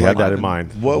 and everybody's We like, had that in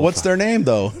mind. What's their name,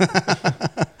 though?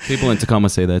 People in Tacoma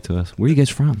say that to us. Where are you guys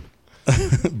from?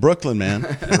 Brooklyn, man.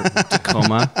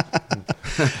 Tacoma.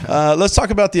 Let's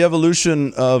talk about the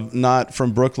evolution of Not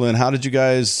From Brooklyn. How long have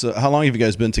you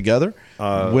guys been together?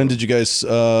 When did you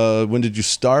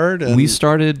start? And We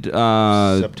started,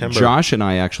 September. Josh and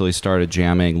I actually started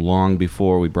jamming long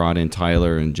before we brought in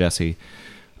Tyler and Jesse.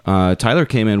 Tyler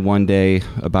came in one day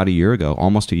about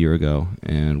almost a year ago,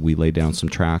 and we laid down some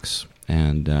tracks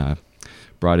and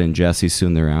brought in Jesse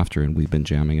soon thereafter, and we've been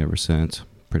jamming ever since,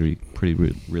 pretty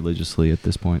religiously at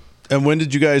this point. And when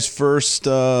did you guys first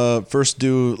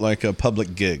do like a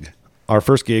public gig? Our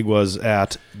first gig was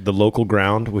at the local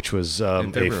ground, which was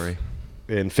In February.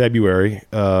 in February,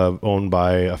 owned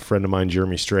by a friend of mine,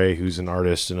 Jeremy Stray, who's an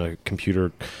artist and a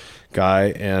computer guy,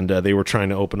 and they were trying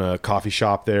to open a coffee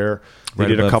shop there. They Right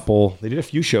did above. They did a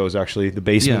few shows actually. The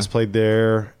Basements Yeah. played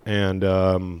there, and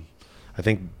I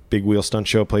think Big Wheel Stunt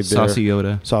Show played there. Saucy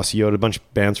Yoda. A bunch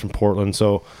of bands from Portland.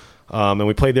 So, and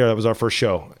we played there. That was our first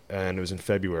show, and it was in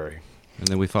February. And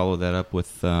then we followed that up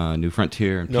with New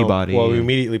Frontier and Peabody. Well, we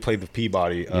immediately played the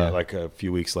Peabody Yeah. like a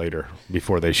few weeks later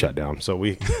before they shut down. So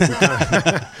we're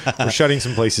shutting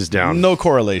some places down. No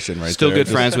correlation, right? Still there. good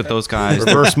friends with those guys.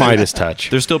 Reverse Midas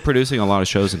touch. They're still producing a lot of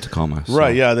shows in Tacoma. so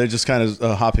Right, yeah, they're just kind of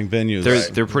hopping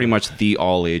venues. They're pretty much the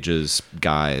all ages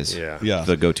guys. Yeah.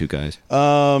 The go-to guys.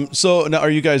 So now, are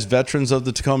you guys veterans of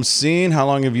the Tacoma scene? How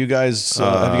long have you guys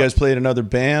played in other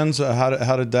bands? How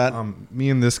did that? Me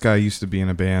and this guy used to be in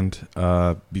a band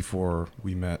before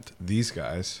we met these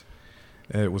guys.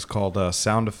 It was called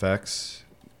Sound Effects.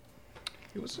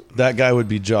 That guy would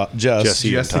be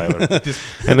Jesse and Tyler. Just-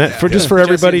 And that for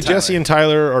everybody, and Tyler. Jesse and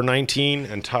Tyler are 19,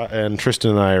 and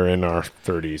Tristan and I are in our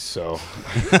 30s. So,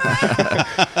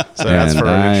 that's for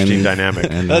an interesting dynamic.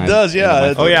 That does,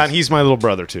 yeah. Oh yeah, and he's my little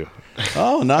brother too.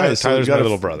 Oh, nice. So Tyler's we've got my a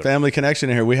little brother. Family connection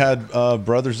here. We had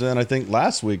brothers in, I think,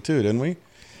 last week too, didn't we?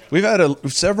 We've had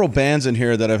several bands in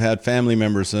here that have had family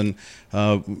members, and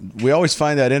we always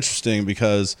find that interesting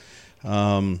because,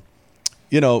 with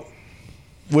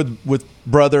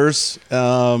brothers,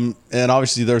 and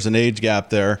obviously there's an age gap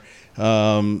there.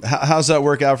 How's that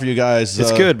work out for you guys?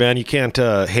 It's good, man. You can't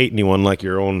hate anyone like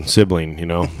your own sibling, you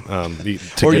know.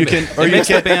 It makes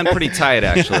the band pretty tight,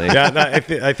 actually. Yeah,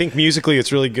 I think musically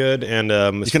it's really good, and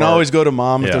you can always go to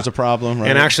mom if there's a problem. Right?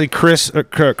 And actually,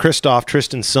 Christoph,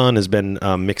 Tristan's son, has been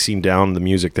mixing down the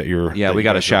music that you're. Yeah, that we you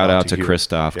got a guys are shout about out to hear.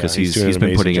 Christoph because Yeah, he's doing an been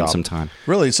amazing putting in job. some time.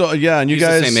 Really? So yeah, and you He's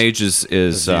guys the same age as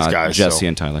these guys, Jesse so.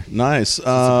 and Tyler. Nice.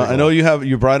 I know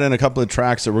you brought in a couple of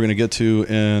tracks that we're going to get to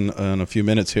in a few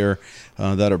minutes here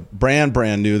that are brand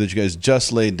new that you guys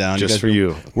just laid down. Just you guys for been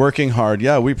you. Working hard.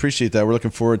 Yeah, we appreciate that. We're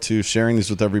looking forward to sharing these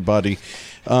with everybody.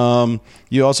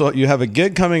 You have a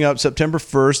gig coming up September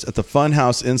 1st at the Fun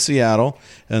House in Seattle,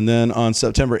 and then on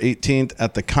September 18th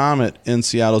at the Comet in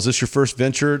Seattle. Is this your first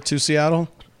venture to Seattle?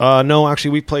 No,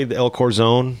 actually, we played the El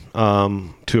Corzone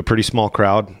to a pretty small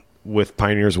crowd with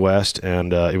Pioneers West,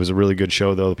 and it was a really good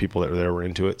show, though. The people that were there were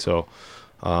into it, so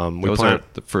That was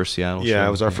the first Seattle show. Yeah,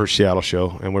 it was our first Seattle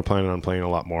show, and we're planning on playing a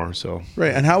lot more. So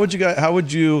Right. And how would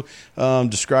you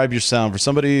describe your sound for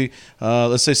somebody?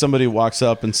 Let's say somebody walks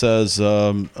up and says,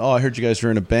 "Oh, I heard you guys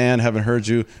are in a band. Haven't heard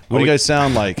you. What do you guys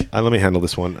sound like?" Let me handle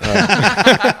this one.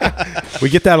 We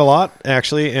get that a lot,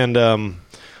 actually, and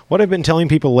what I've been telling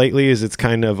people lately is it's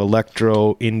kind of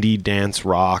electro, indie, dance,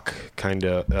 rock, kind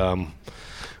of.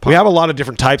 We have a lot of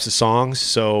different types of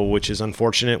songs, which is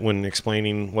unfortunate when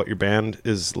explaining what your band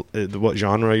is, what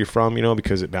genre you're from,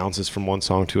 because it bounces from one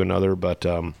song to another. But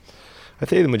I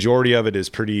think the majority of it is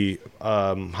pretty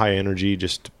high energy,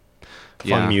 just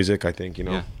fun music, I think,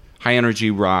 Yeah. High energy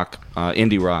rock,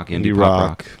 indie rock, indie pop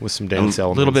rock with some dance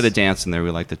elements. A little bit of dance in there. We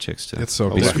like the chicks to It's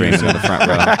so be good. screaming in the front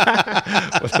row.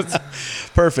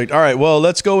 Perfect. All right. Well,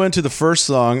 let's go into the first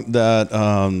song that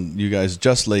you guys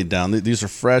just laid down. These are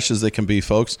fresh as they can be,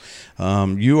 folks.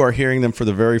 You are hearing them for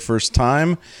the very first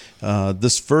time.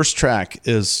 This first track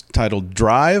is titled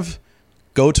Drive,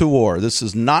 Go to War. This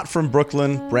is Not From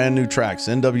Brooklyn, brand new tracks,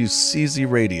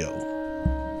 NWCZ Radio.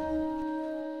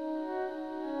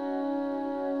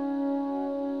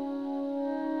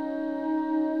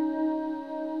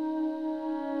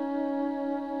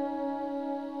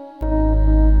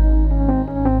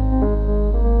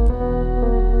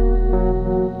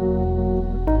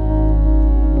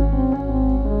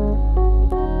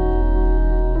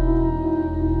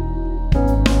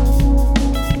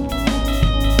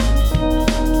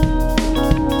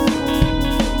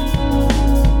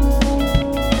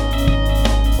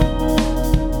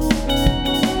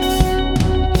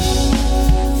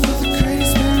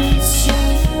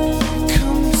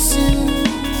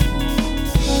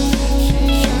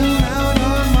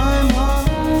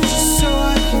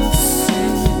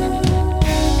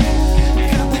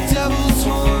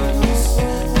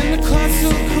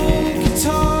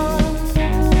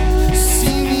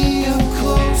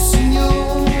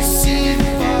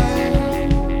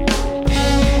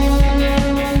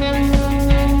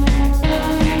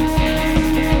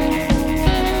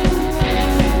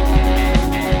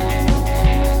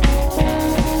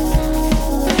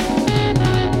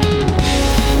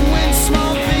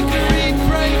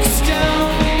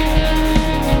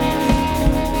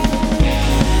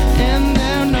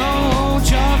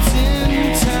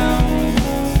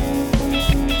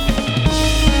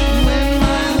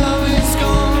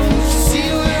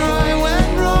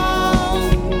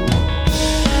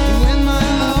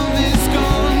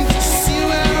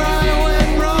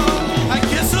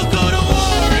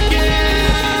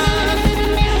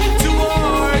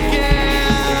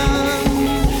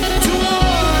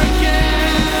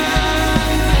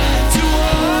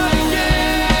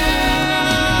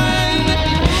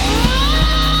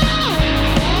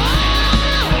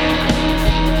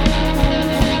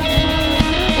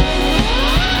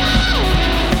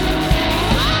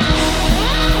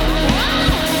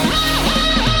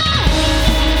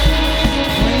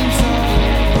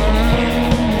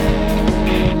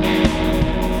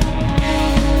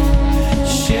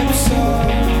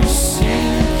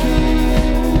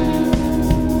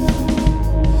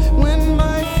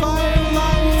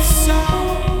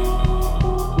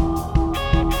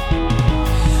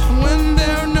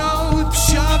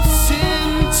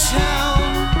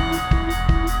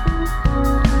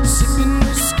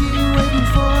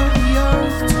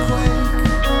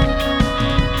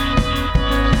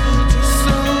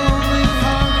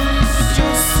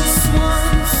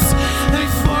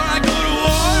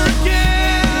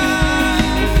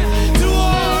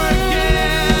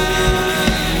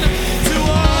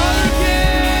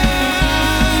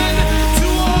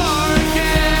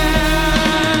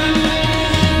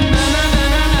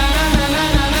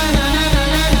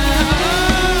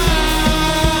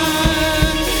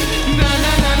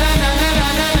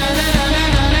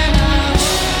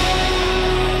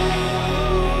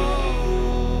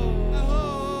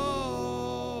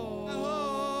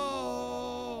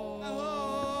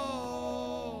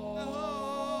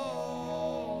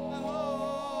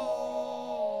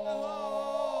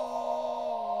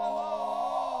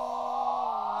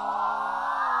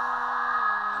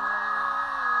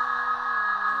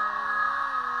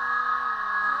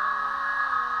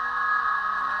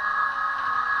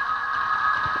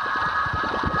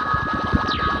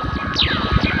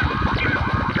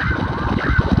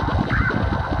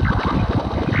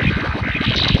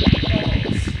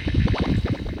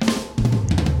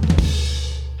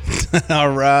 All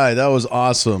right, that was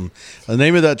awesome. The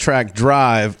name of that track,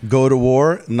 Drive, Go to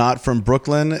War, Not From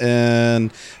Brooklyn.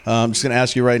 And I'm just going to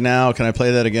ask you right now, can I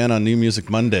play that again on New Music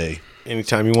Monday?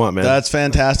 Anytime you want, man. That's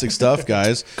fantastic stuff,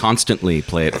 guys. Constantly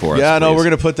play it for us. Yeah, no, please. we're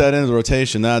going to put that into the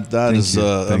rotation.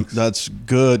 That's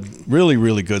good. Really,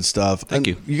 really good stuff. Thank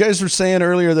you. You guys were saying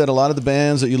earlier that a lot of the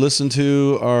bands that you listen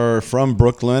to are from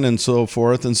Brooklyn and so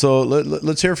forth. And so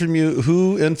let's hear from you.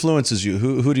 Who influences you?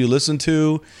 Who do you listen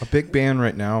to? A big band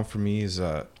right now for me is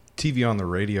TV on the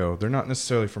Radio. They're not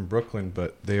necessarily from Brooklyn,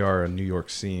 but they are a New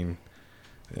York scene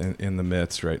in the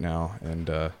midst right now.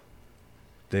 And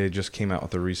they just came out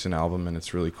with a recent album, and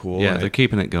it's really cool. Yeah, they're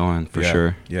keeping it going for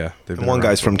sure. Yeah. And one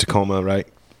guy's from Tacoma, right?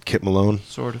 Kit Malone.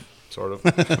 Sort of.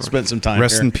 Spent some time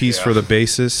Rest here. in peace for the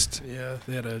bassist. Yeah,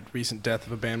 they had a recent death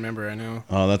of a band member, I know.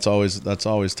 Oh, that's always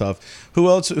tough. Who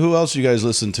else do you guys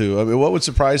listen to? I mean, what would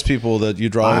surprise people that you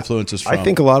draw influences from? I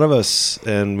think a lot of us,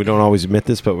 and we don't always admit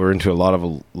this, but we're into a lot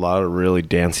of really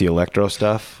dancey electro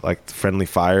stuff, like Friendly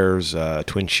Fires,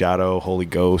 Twin Shadow, Holy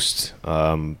Ghost,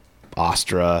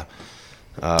 Astra.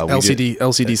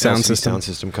 LCD sound system. Sound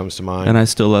system comes to mind. And I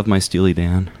still love my Steely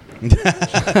Dan.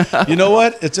 You know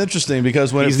what? It's interesting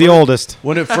because when he's the oldest.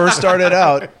 When it first started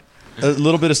out, a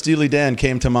little bit of Steely Dan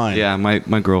came to mind. Yeah,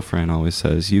 my girlfriend always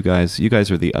says, you guys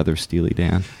are the other Steely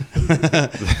Dan.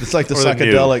 It's like the Or the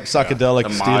psychedelic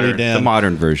The Steely Dan. the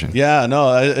modern version. Yeah,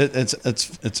 no,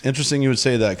 it's interesting you would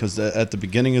say that because at the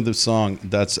beginning of the song,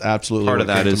 that's absolutely Part what of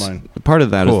that came is to mind.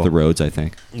 Cool. the Rhodes, I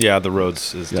think. Yeah, the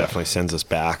Rhodes definitely sends us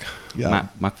back. Yeah.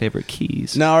 My favorite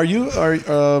keys. Now,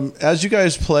 as you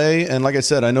guys play, and like I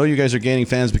said, I know you guys are gaining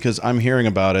fans because I'm hearing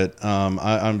about it.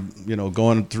 I'm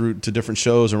going through to different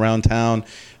shows around town.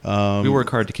 We work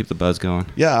hard to keep the buzz going.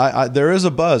 Yeah, there is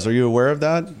a buzz. Are you aware of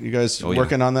that? You guys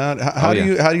working on that? How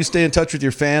do you stay in touch with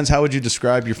your fans? How would you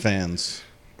describe your fans?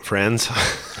 Friends.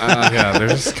 Yeah, they're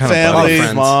just kind Family,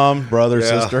 of mom, brother,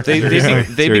 sister.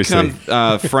 They become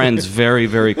friends very,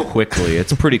 very quickly.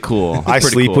 It's pretty cool. I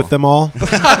sleep with them all.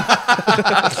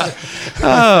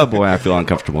 Oh boy, I feel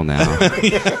uncomfortable now.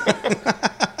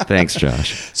 Thanks,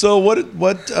 Josh. So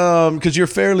what? Because you're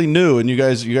fairly new, and you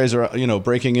guys are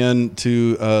breaking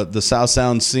into the South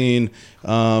Sound scene.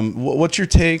 What's your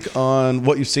take on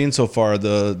what you've seen so far?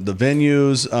 The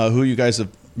venues, who you guys have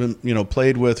been,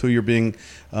 played with, who you're being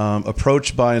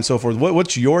approached by, and so forth.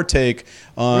 What's your take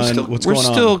on what's going on?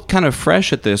 We're still kind of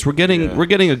fresh at this. We're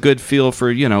getting a good feel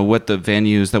for what the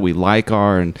venues that we like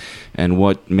are and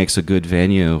what makes a good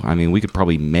venue. I mean, we could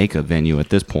probably make a venue at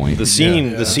this point. The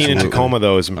scene in Tacoma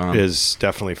though is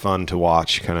definitely fun to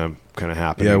watch. Kind of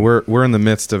happening. Yeah, we're in the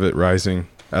midst of it rising.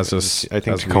 I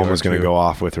think Tacoma's going to go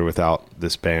off with or without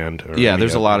this band.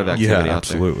 There's a lot of activity out there.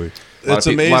 Absolutely. It's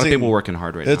amazing. A lot of people working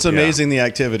hard right now. It's amazing the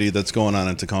activity that's going on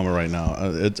in Tacoma right now.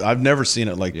 I've never seen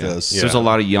it like this. There's a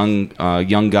lot of young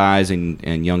guys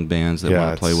and young bands that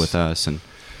want to play with us, and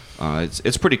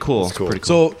it's pretty cool. It's cool. Pretty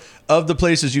cool. So, of the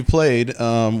places you played,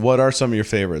 what are some of your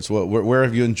favorites? Where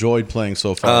have you enjoyed playing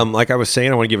so far? Like I was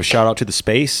saying, I want to give a shout out to the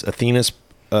Space Athena's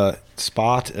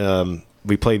spot.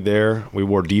 We played there. We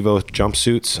wore Devo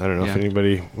jumpsuits. I don't know if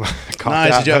anybody caught that.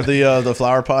 Nice. Did you have the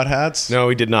flower pot hats? No,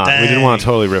 we did not. Dang. We didn't want to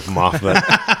totally rip them off,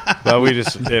 but we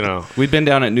just, We've been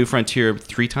down at New Frontier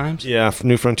 3 times. Yeah,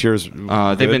 New Frontiers. They've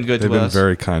been good to us. They've been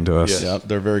very kind to us. Yep,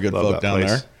 they're very good Love folk that down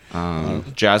place.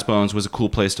 there. Jazz Bones was a cool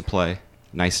place to play.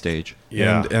 Nice stage.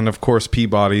 Yeah. And of course,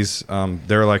 Peabody's.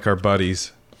 They're like our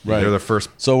buddies. Right. They're the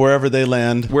first. So wherever they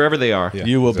land, Wherever they are. Yeah,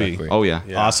 you will exactly. be. Oh, yeah.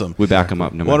 Awesome. We back them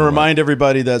up. No I want matter to what. remind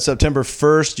everybody that September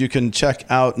 1st, you can check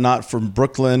out Not From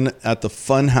Brooklyn at the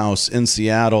Funhouse in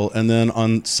Seattle. And then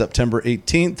on September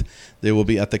 18th, they will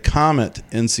be at the Comet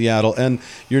in Seattle. And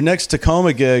your next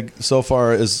Tacoma gig so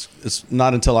far is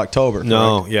not until October.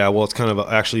 No, correct? yeah. Well, it's kind of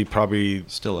actually probably.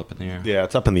 Still up in the air. Yeah,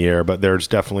 it's up in the air, but we're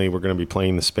going to be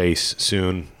playing the Space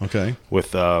soon. Okay.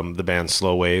 With the band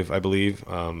Slow Wave, I believe.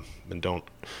 And don't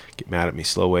get mad at me,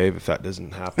 Slow Wave, if that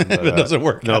doesn't happen. But, If it doesn't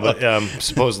work No, out. but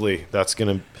supposedly that's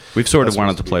going to. We've sort of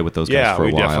wanted to play with those guys for a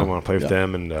while. Yeah, we definitely want to play with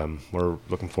them, and we're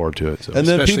looking forward to it. So. And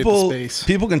then Especially at the Space.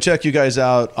 people can check you guys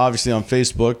out, obviously, on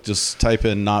Facebook. Just type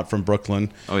in Not From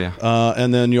Brooklyn. Oh, yeah.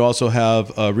 And then you also have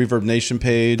a Reverb Nation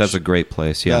page. That's a great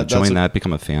place. Yeah, That's join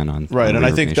become a fan on. Right, on and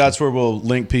I Reverb think Nation. that's where we'll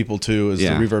link people to is the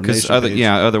Reverb Nation page.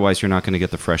 Otherwise you're not going to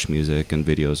get the fresh music and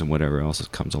videos and whatever else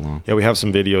that comes along. Yeah, we have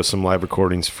some videos, some live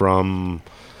recordings from.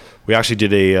 We actually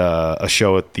did a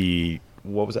show at the.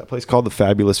 What was that place called? The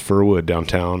Fabulous Furwood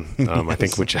downtown. I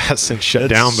think which has since shut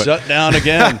down. But shut down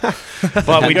again.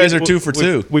 But you guys are 2 for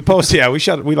 2. We post. Yeah, we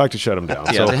like to shut them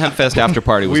down. Yeah, the Hempfest after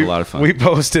party was a lot of fun. We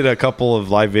posted a couple of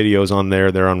live videos on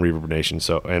there. They're on Reverb Nation,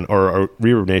 or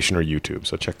Reverb Nation or YouTube.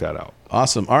 So check that out.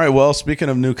 Awesome. All right. Well, speaking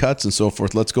of new cuts and so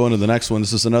forth, let's go into the next one.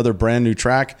 This is another brand new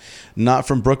track. Not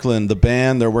From Brooklyn. The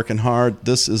band, they're working hard.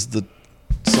 This is the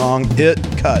song "It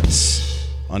Cuts"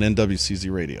 on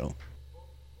NWCZ Radio.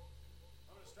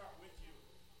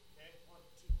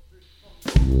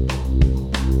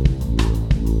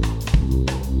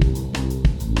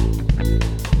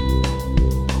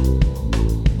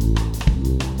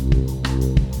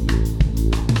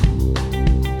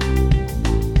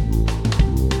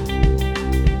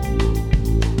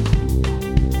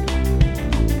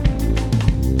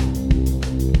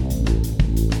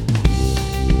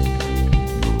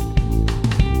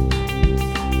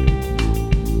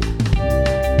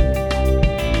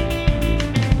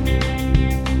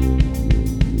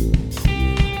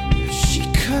 She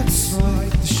cuts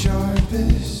like the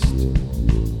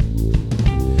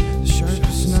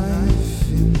sharpest knife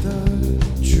in the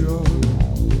drawer.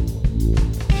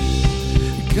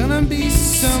 Gonna be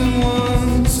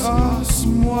someone's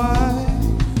awesome wife,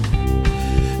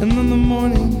 and in the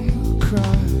morning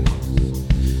cries.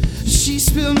 She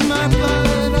spilled my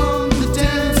blood on the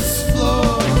dance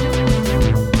floor.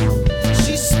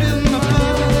 She spilled my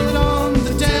blood on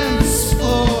the dance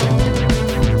floor.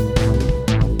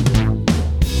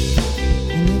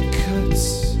 And it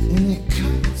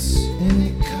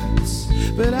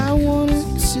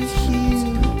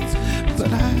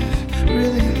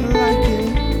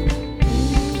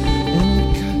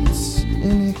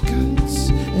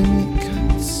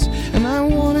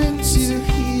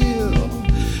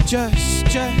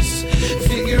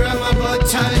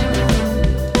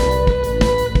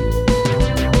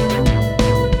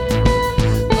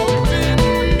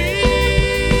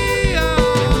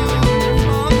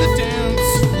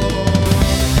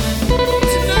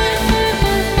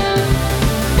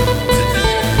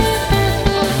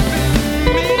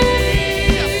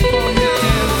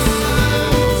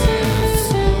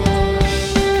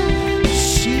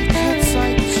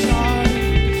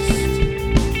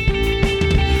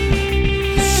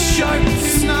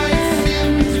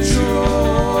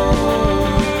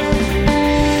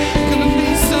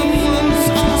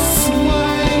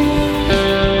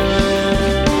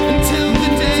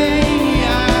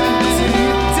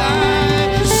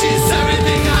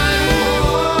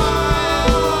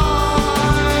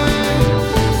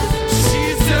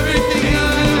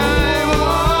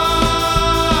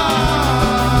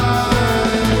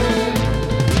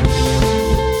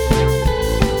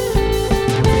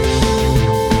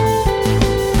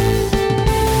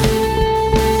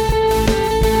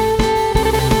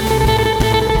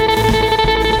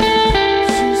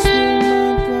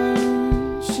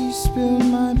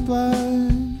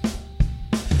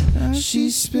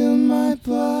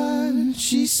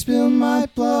spill my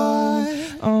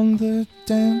blood on the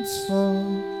dance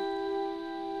floor.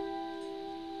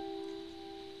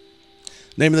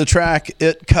 Name of the track,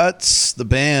 It Cuts, the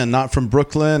band, not from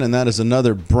Brooklyn, and that is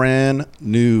another brand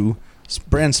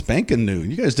spanking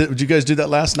new. Did you guys do that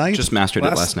last night? Just mastered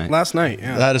it last night. Last night,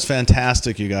 yeah. That is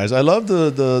fantastic, you guys. I love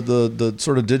the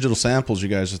sort of digital samples you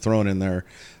guys are throwing in there.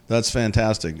 That's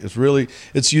fantastic.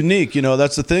 It's unique. You know,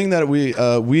 that's the thing that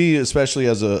we especially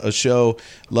as a show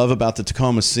love about the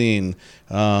Tacoma scene.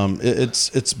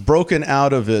 It's broken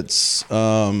out of its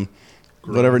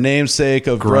whatever namesake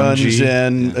of grunge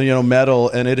and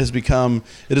metal, and it has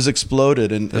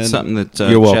exploded. And that's something that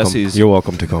You're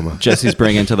welcome, Tacoma. Jesse's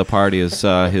bringing to the party is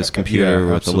his computer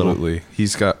with a little.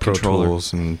 He's got Pro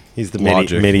Tools and he's the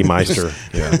Logic. MIDI meister.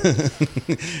 Yeah,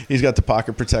 he's got the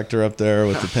pocket protector up there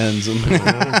with the pens. And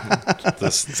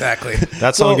exactly.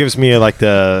 That song gives me like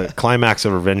the climax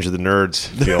of Revenge of the Nerds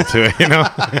feel to it. You know.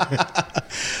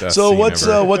 So what's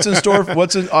in store?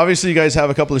 Obviously, you guys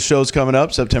have a couple of shows coming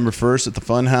up. September 1st at the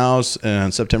Fun House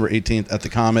and September 18th at the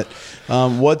Comet.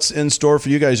 What's in store for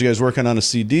you guys? You guys working on a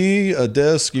CD, a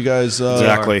disc? You guys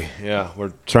exactly. Yeah,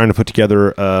 we're trying to put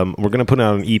together. We're going to put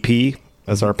out an EP.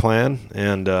 That's our plan,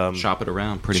 and shop it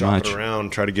around pretty much. Shop it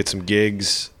around, try to get some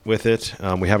gigs with it.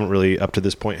 We haven't really, up to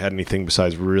this point, had anything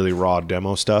besides really raw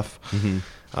demo stuff,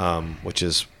 which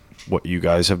is what you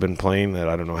guys have been playing that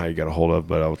I don't know how you got a hold of,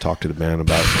 but I will talk to the band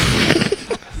about it.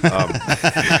 I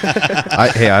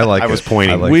like. I was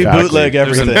pointing. We bootleg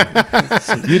everything.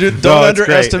 Don't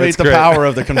underestimate the power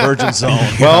of the Convergence Zone.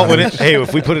 Well,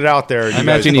 if we put it out there, I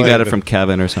imagine you got it from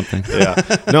Kevin or something. Yeah.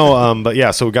 No. But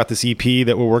yeah. So we got this EP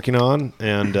that we're working on,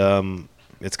 and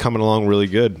it's coming along really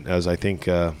good. As I think.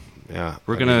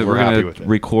 We're gonna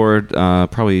record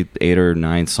probably 8 or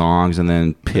 9 songs, and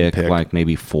then pick like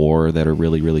maybe 4 that are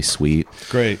really, really sweet.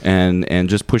 Great. And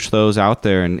just push those out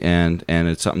there, and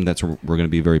it's something that's we're gonna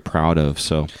be very proud of.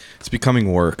 So it's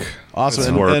becoming work.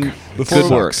 Awesome. And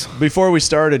before we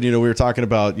started, we were talking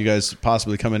about you guys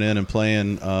possibly coming in and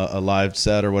playing a live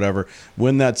set or whatever.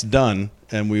 When that's done,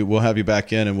 and we will have you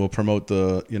back in, and we'll promote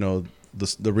the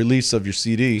release of your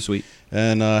CD. Sweet.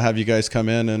 And have you guys come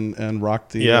in and rock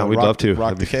the we'd love to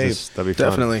rock the cave. That'd be fun.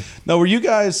 Definitely. Now, were you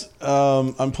guys?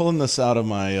 I'm pulling this out of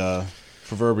my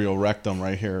proverbial rectum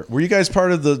right here. Were you guys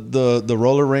part of the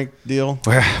roller rink deal?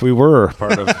 We were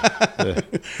part of.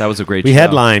 That was a great. We show.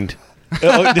 Headlined.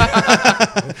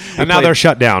 And now they're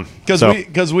shut down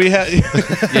because we had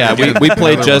we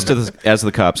played just as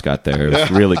the cops got there. It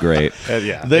was really great.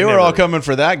 They were all coming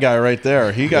for that guy right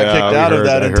there. He got kicked out of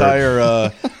that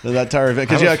entire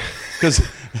event because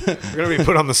we're gonna be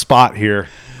put on the spot here.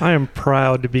 I am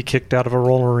proud to be kicked out of a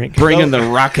roller rink. Bringing the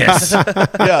ruckus.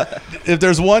 Yeah, if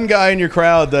there's one guy in your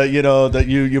crowd that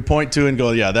you point to and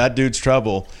go, yeah, that dude's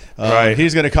trouble. Right.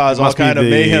 He's going to cause all kind of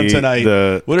mayhem tonight.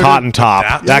 The cotton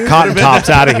top. That cotton top's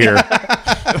out of here.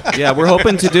 Yeah, we're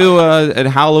hoping to do a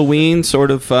Halloween sort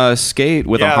of skate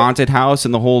with a haunted house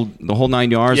and the whole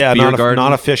 9 yards. Yeah, beer garden.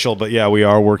 Not official, but yeah, we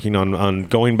are working on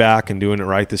going back and doing it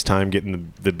right this time,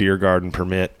 getting the beer garden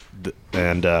permit.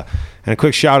 And a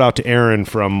quick shout out to Aaron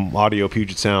from Audio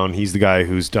Puget Sound. He's the guy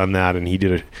who's done that, and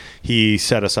he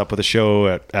set us up with a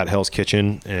show at Hell's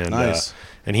Kitchen, and nice.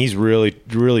 And he's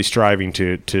really striving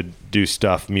to do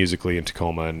stuff musically in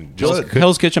Tacoma. And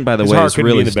Hell's Kitchen, by the way, is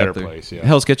really better place. Yeah.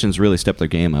 Hell's Kitchen's really stepped their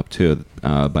game up too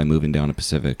by moving down to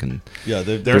Pacific, and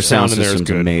their sound in there is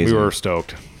good. Amazing. We were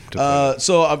stoked. But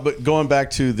going back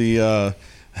to the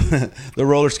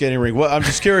roller skating rink. Well, I'm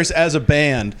just curious, as a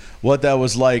band, what that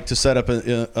was like to set up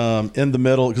in the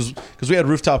middle, because we had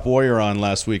Rooftop Warrior on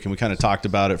last week, and we kind of talked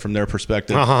about it from their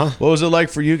perspective. What was it like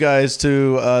for you guys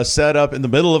to set up in the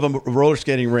middle of a roller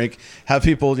skating rink, have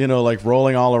people like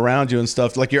rolling all around you and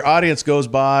stuff? Like your audience goes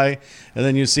by, and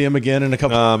then you see them again in a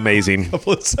couple. Amazing.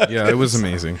 Couple of seconds. Yeah, it was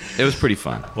amazing. It was pretty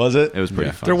fun. Was it? It was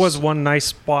pretty fun. There was one nice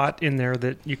spot in there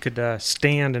that you could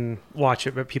stand and watch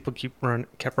it, but people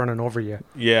kept running over you.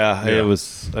 Yeah, it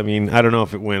was. I mean, I don't know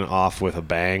if it went off with a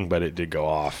bang, but it did go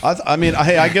off.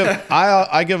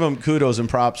 I give him kudos and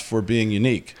props for being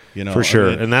unique. For sure.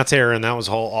 And that's Aaron. That was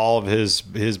all of his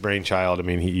brainchild. I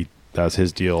mean, that was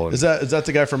his deal. Is that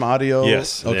the guy from Audio?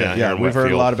 Yes. Okay. Yeah, we've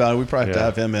heard a lot about it. We probably have to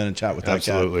have him in and chat with that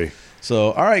guy. Absolutely.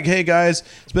 So, all right, hey guys,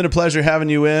 it's been a pleasure having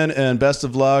you in, and best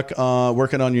of luck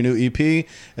working on your new EP.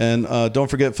 And don't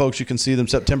forget, folks, you can see them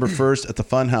September 1st at the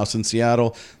Funhouse in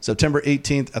Seattle, September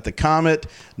 18th at the Comet,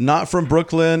 not from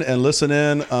Brooklyn, and listen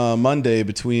in Monday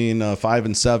between 5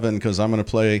 and 7 because I'm going to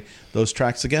play those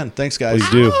tracks again. Thanks, guys.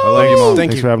 Please do. I love you, Mom.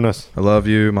 Thanks for having us. I love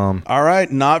you, Mom. All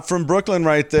right, not from Brooklyn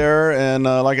right there. And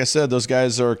like I said, those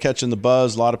guys are catching the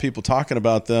buzz. A lot of people talking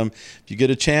about them. If you get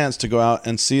a chance to go out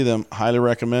and see them, highly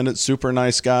recommend it. Super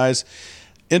nice guys.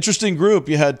 Interesting group.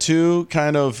 You had two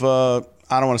kind of,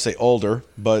 I don't want to say older,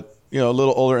 but a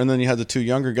little older. And then you had the two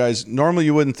younger guys. Normally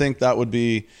you wouldn't think that would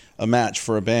be a match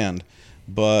for a band,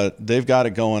 but they've got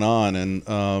it going on.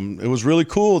 And it was really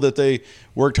cool that they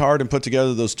worked hard and put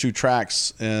together those two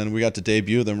tracks, and we got to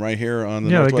debut them right here on the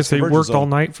I Northwest guess they Convergence worked Zone. all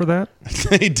night for that.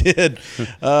 They did.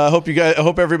 I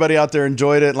hope everybody out there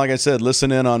enjoyed it. And like I said,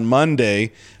 listen in on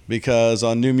Monday, because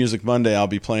on New Music Monday I'll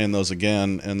be playing those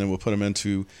again, and then we'll put them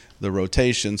into the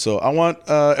rotation. So I want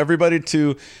everybody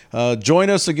to join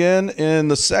us again in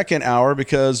the second hour,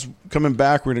 because coming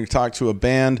back we're going to talk to a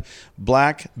band,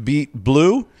 Black Beat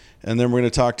Blue, and then we're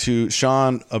going to talk to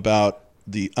Sean about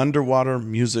the Underwater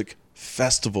Music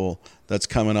Festival that's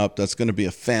coming up. That's going to be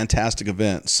a fantastic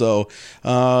event. So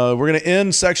we're going to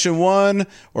end section 1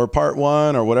 or part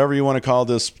 1 or whatever you want to call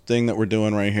this thing that we're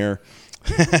doing right here.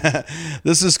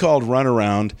 This is called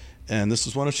Runaround, and this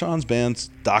is one of Sean's bands,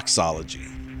 Doxology.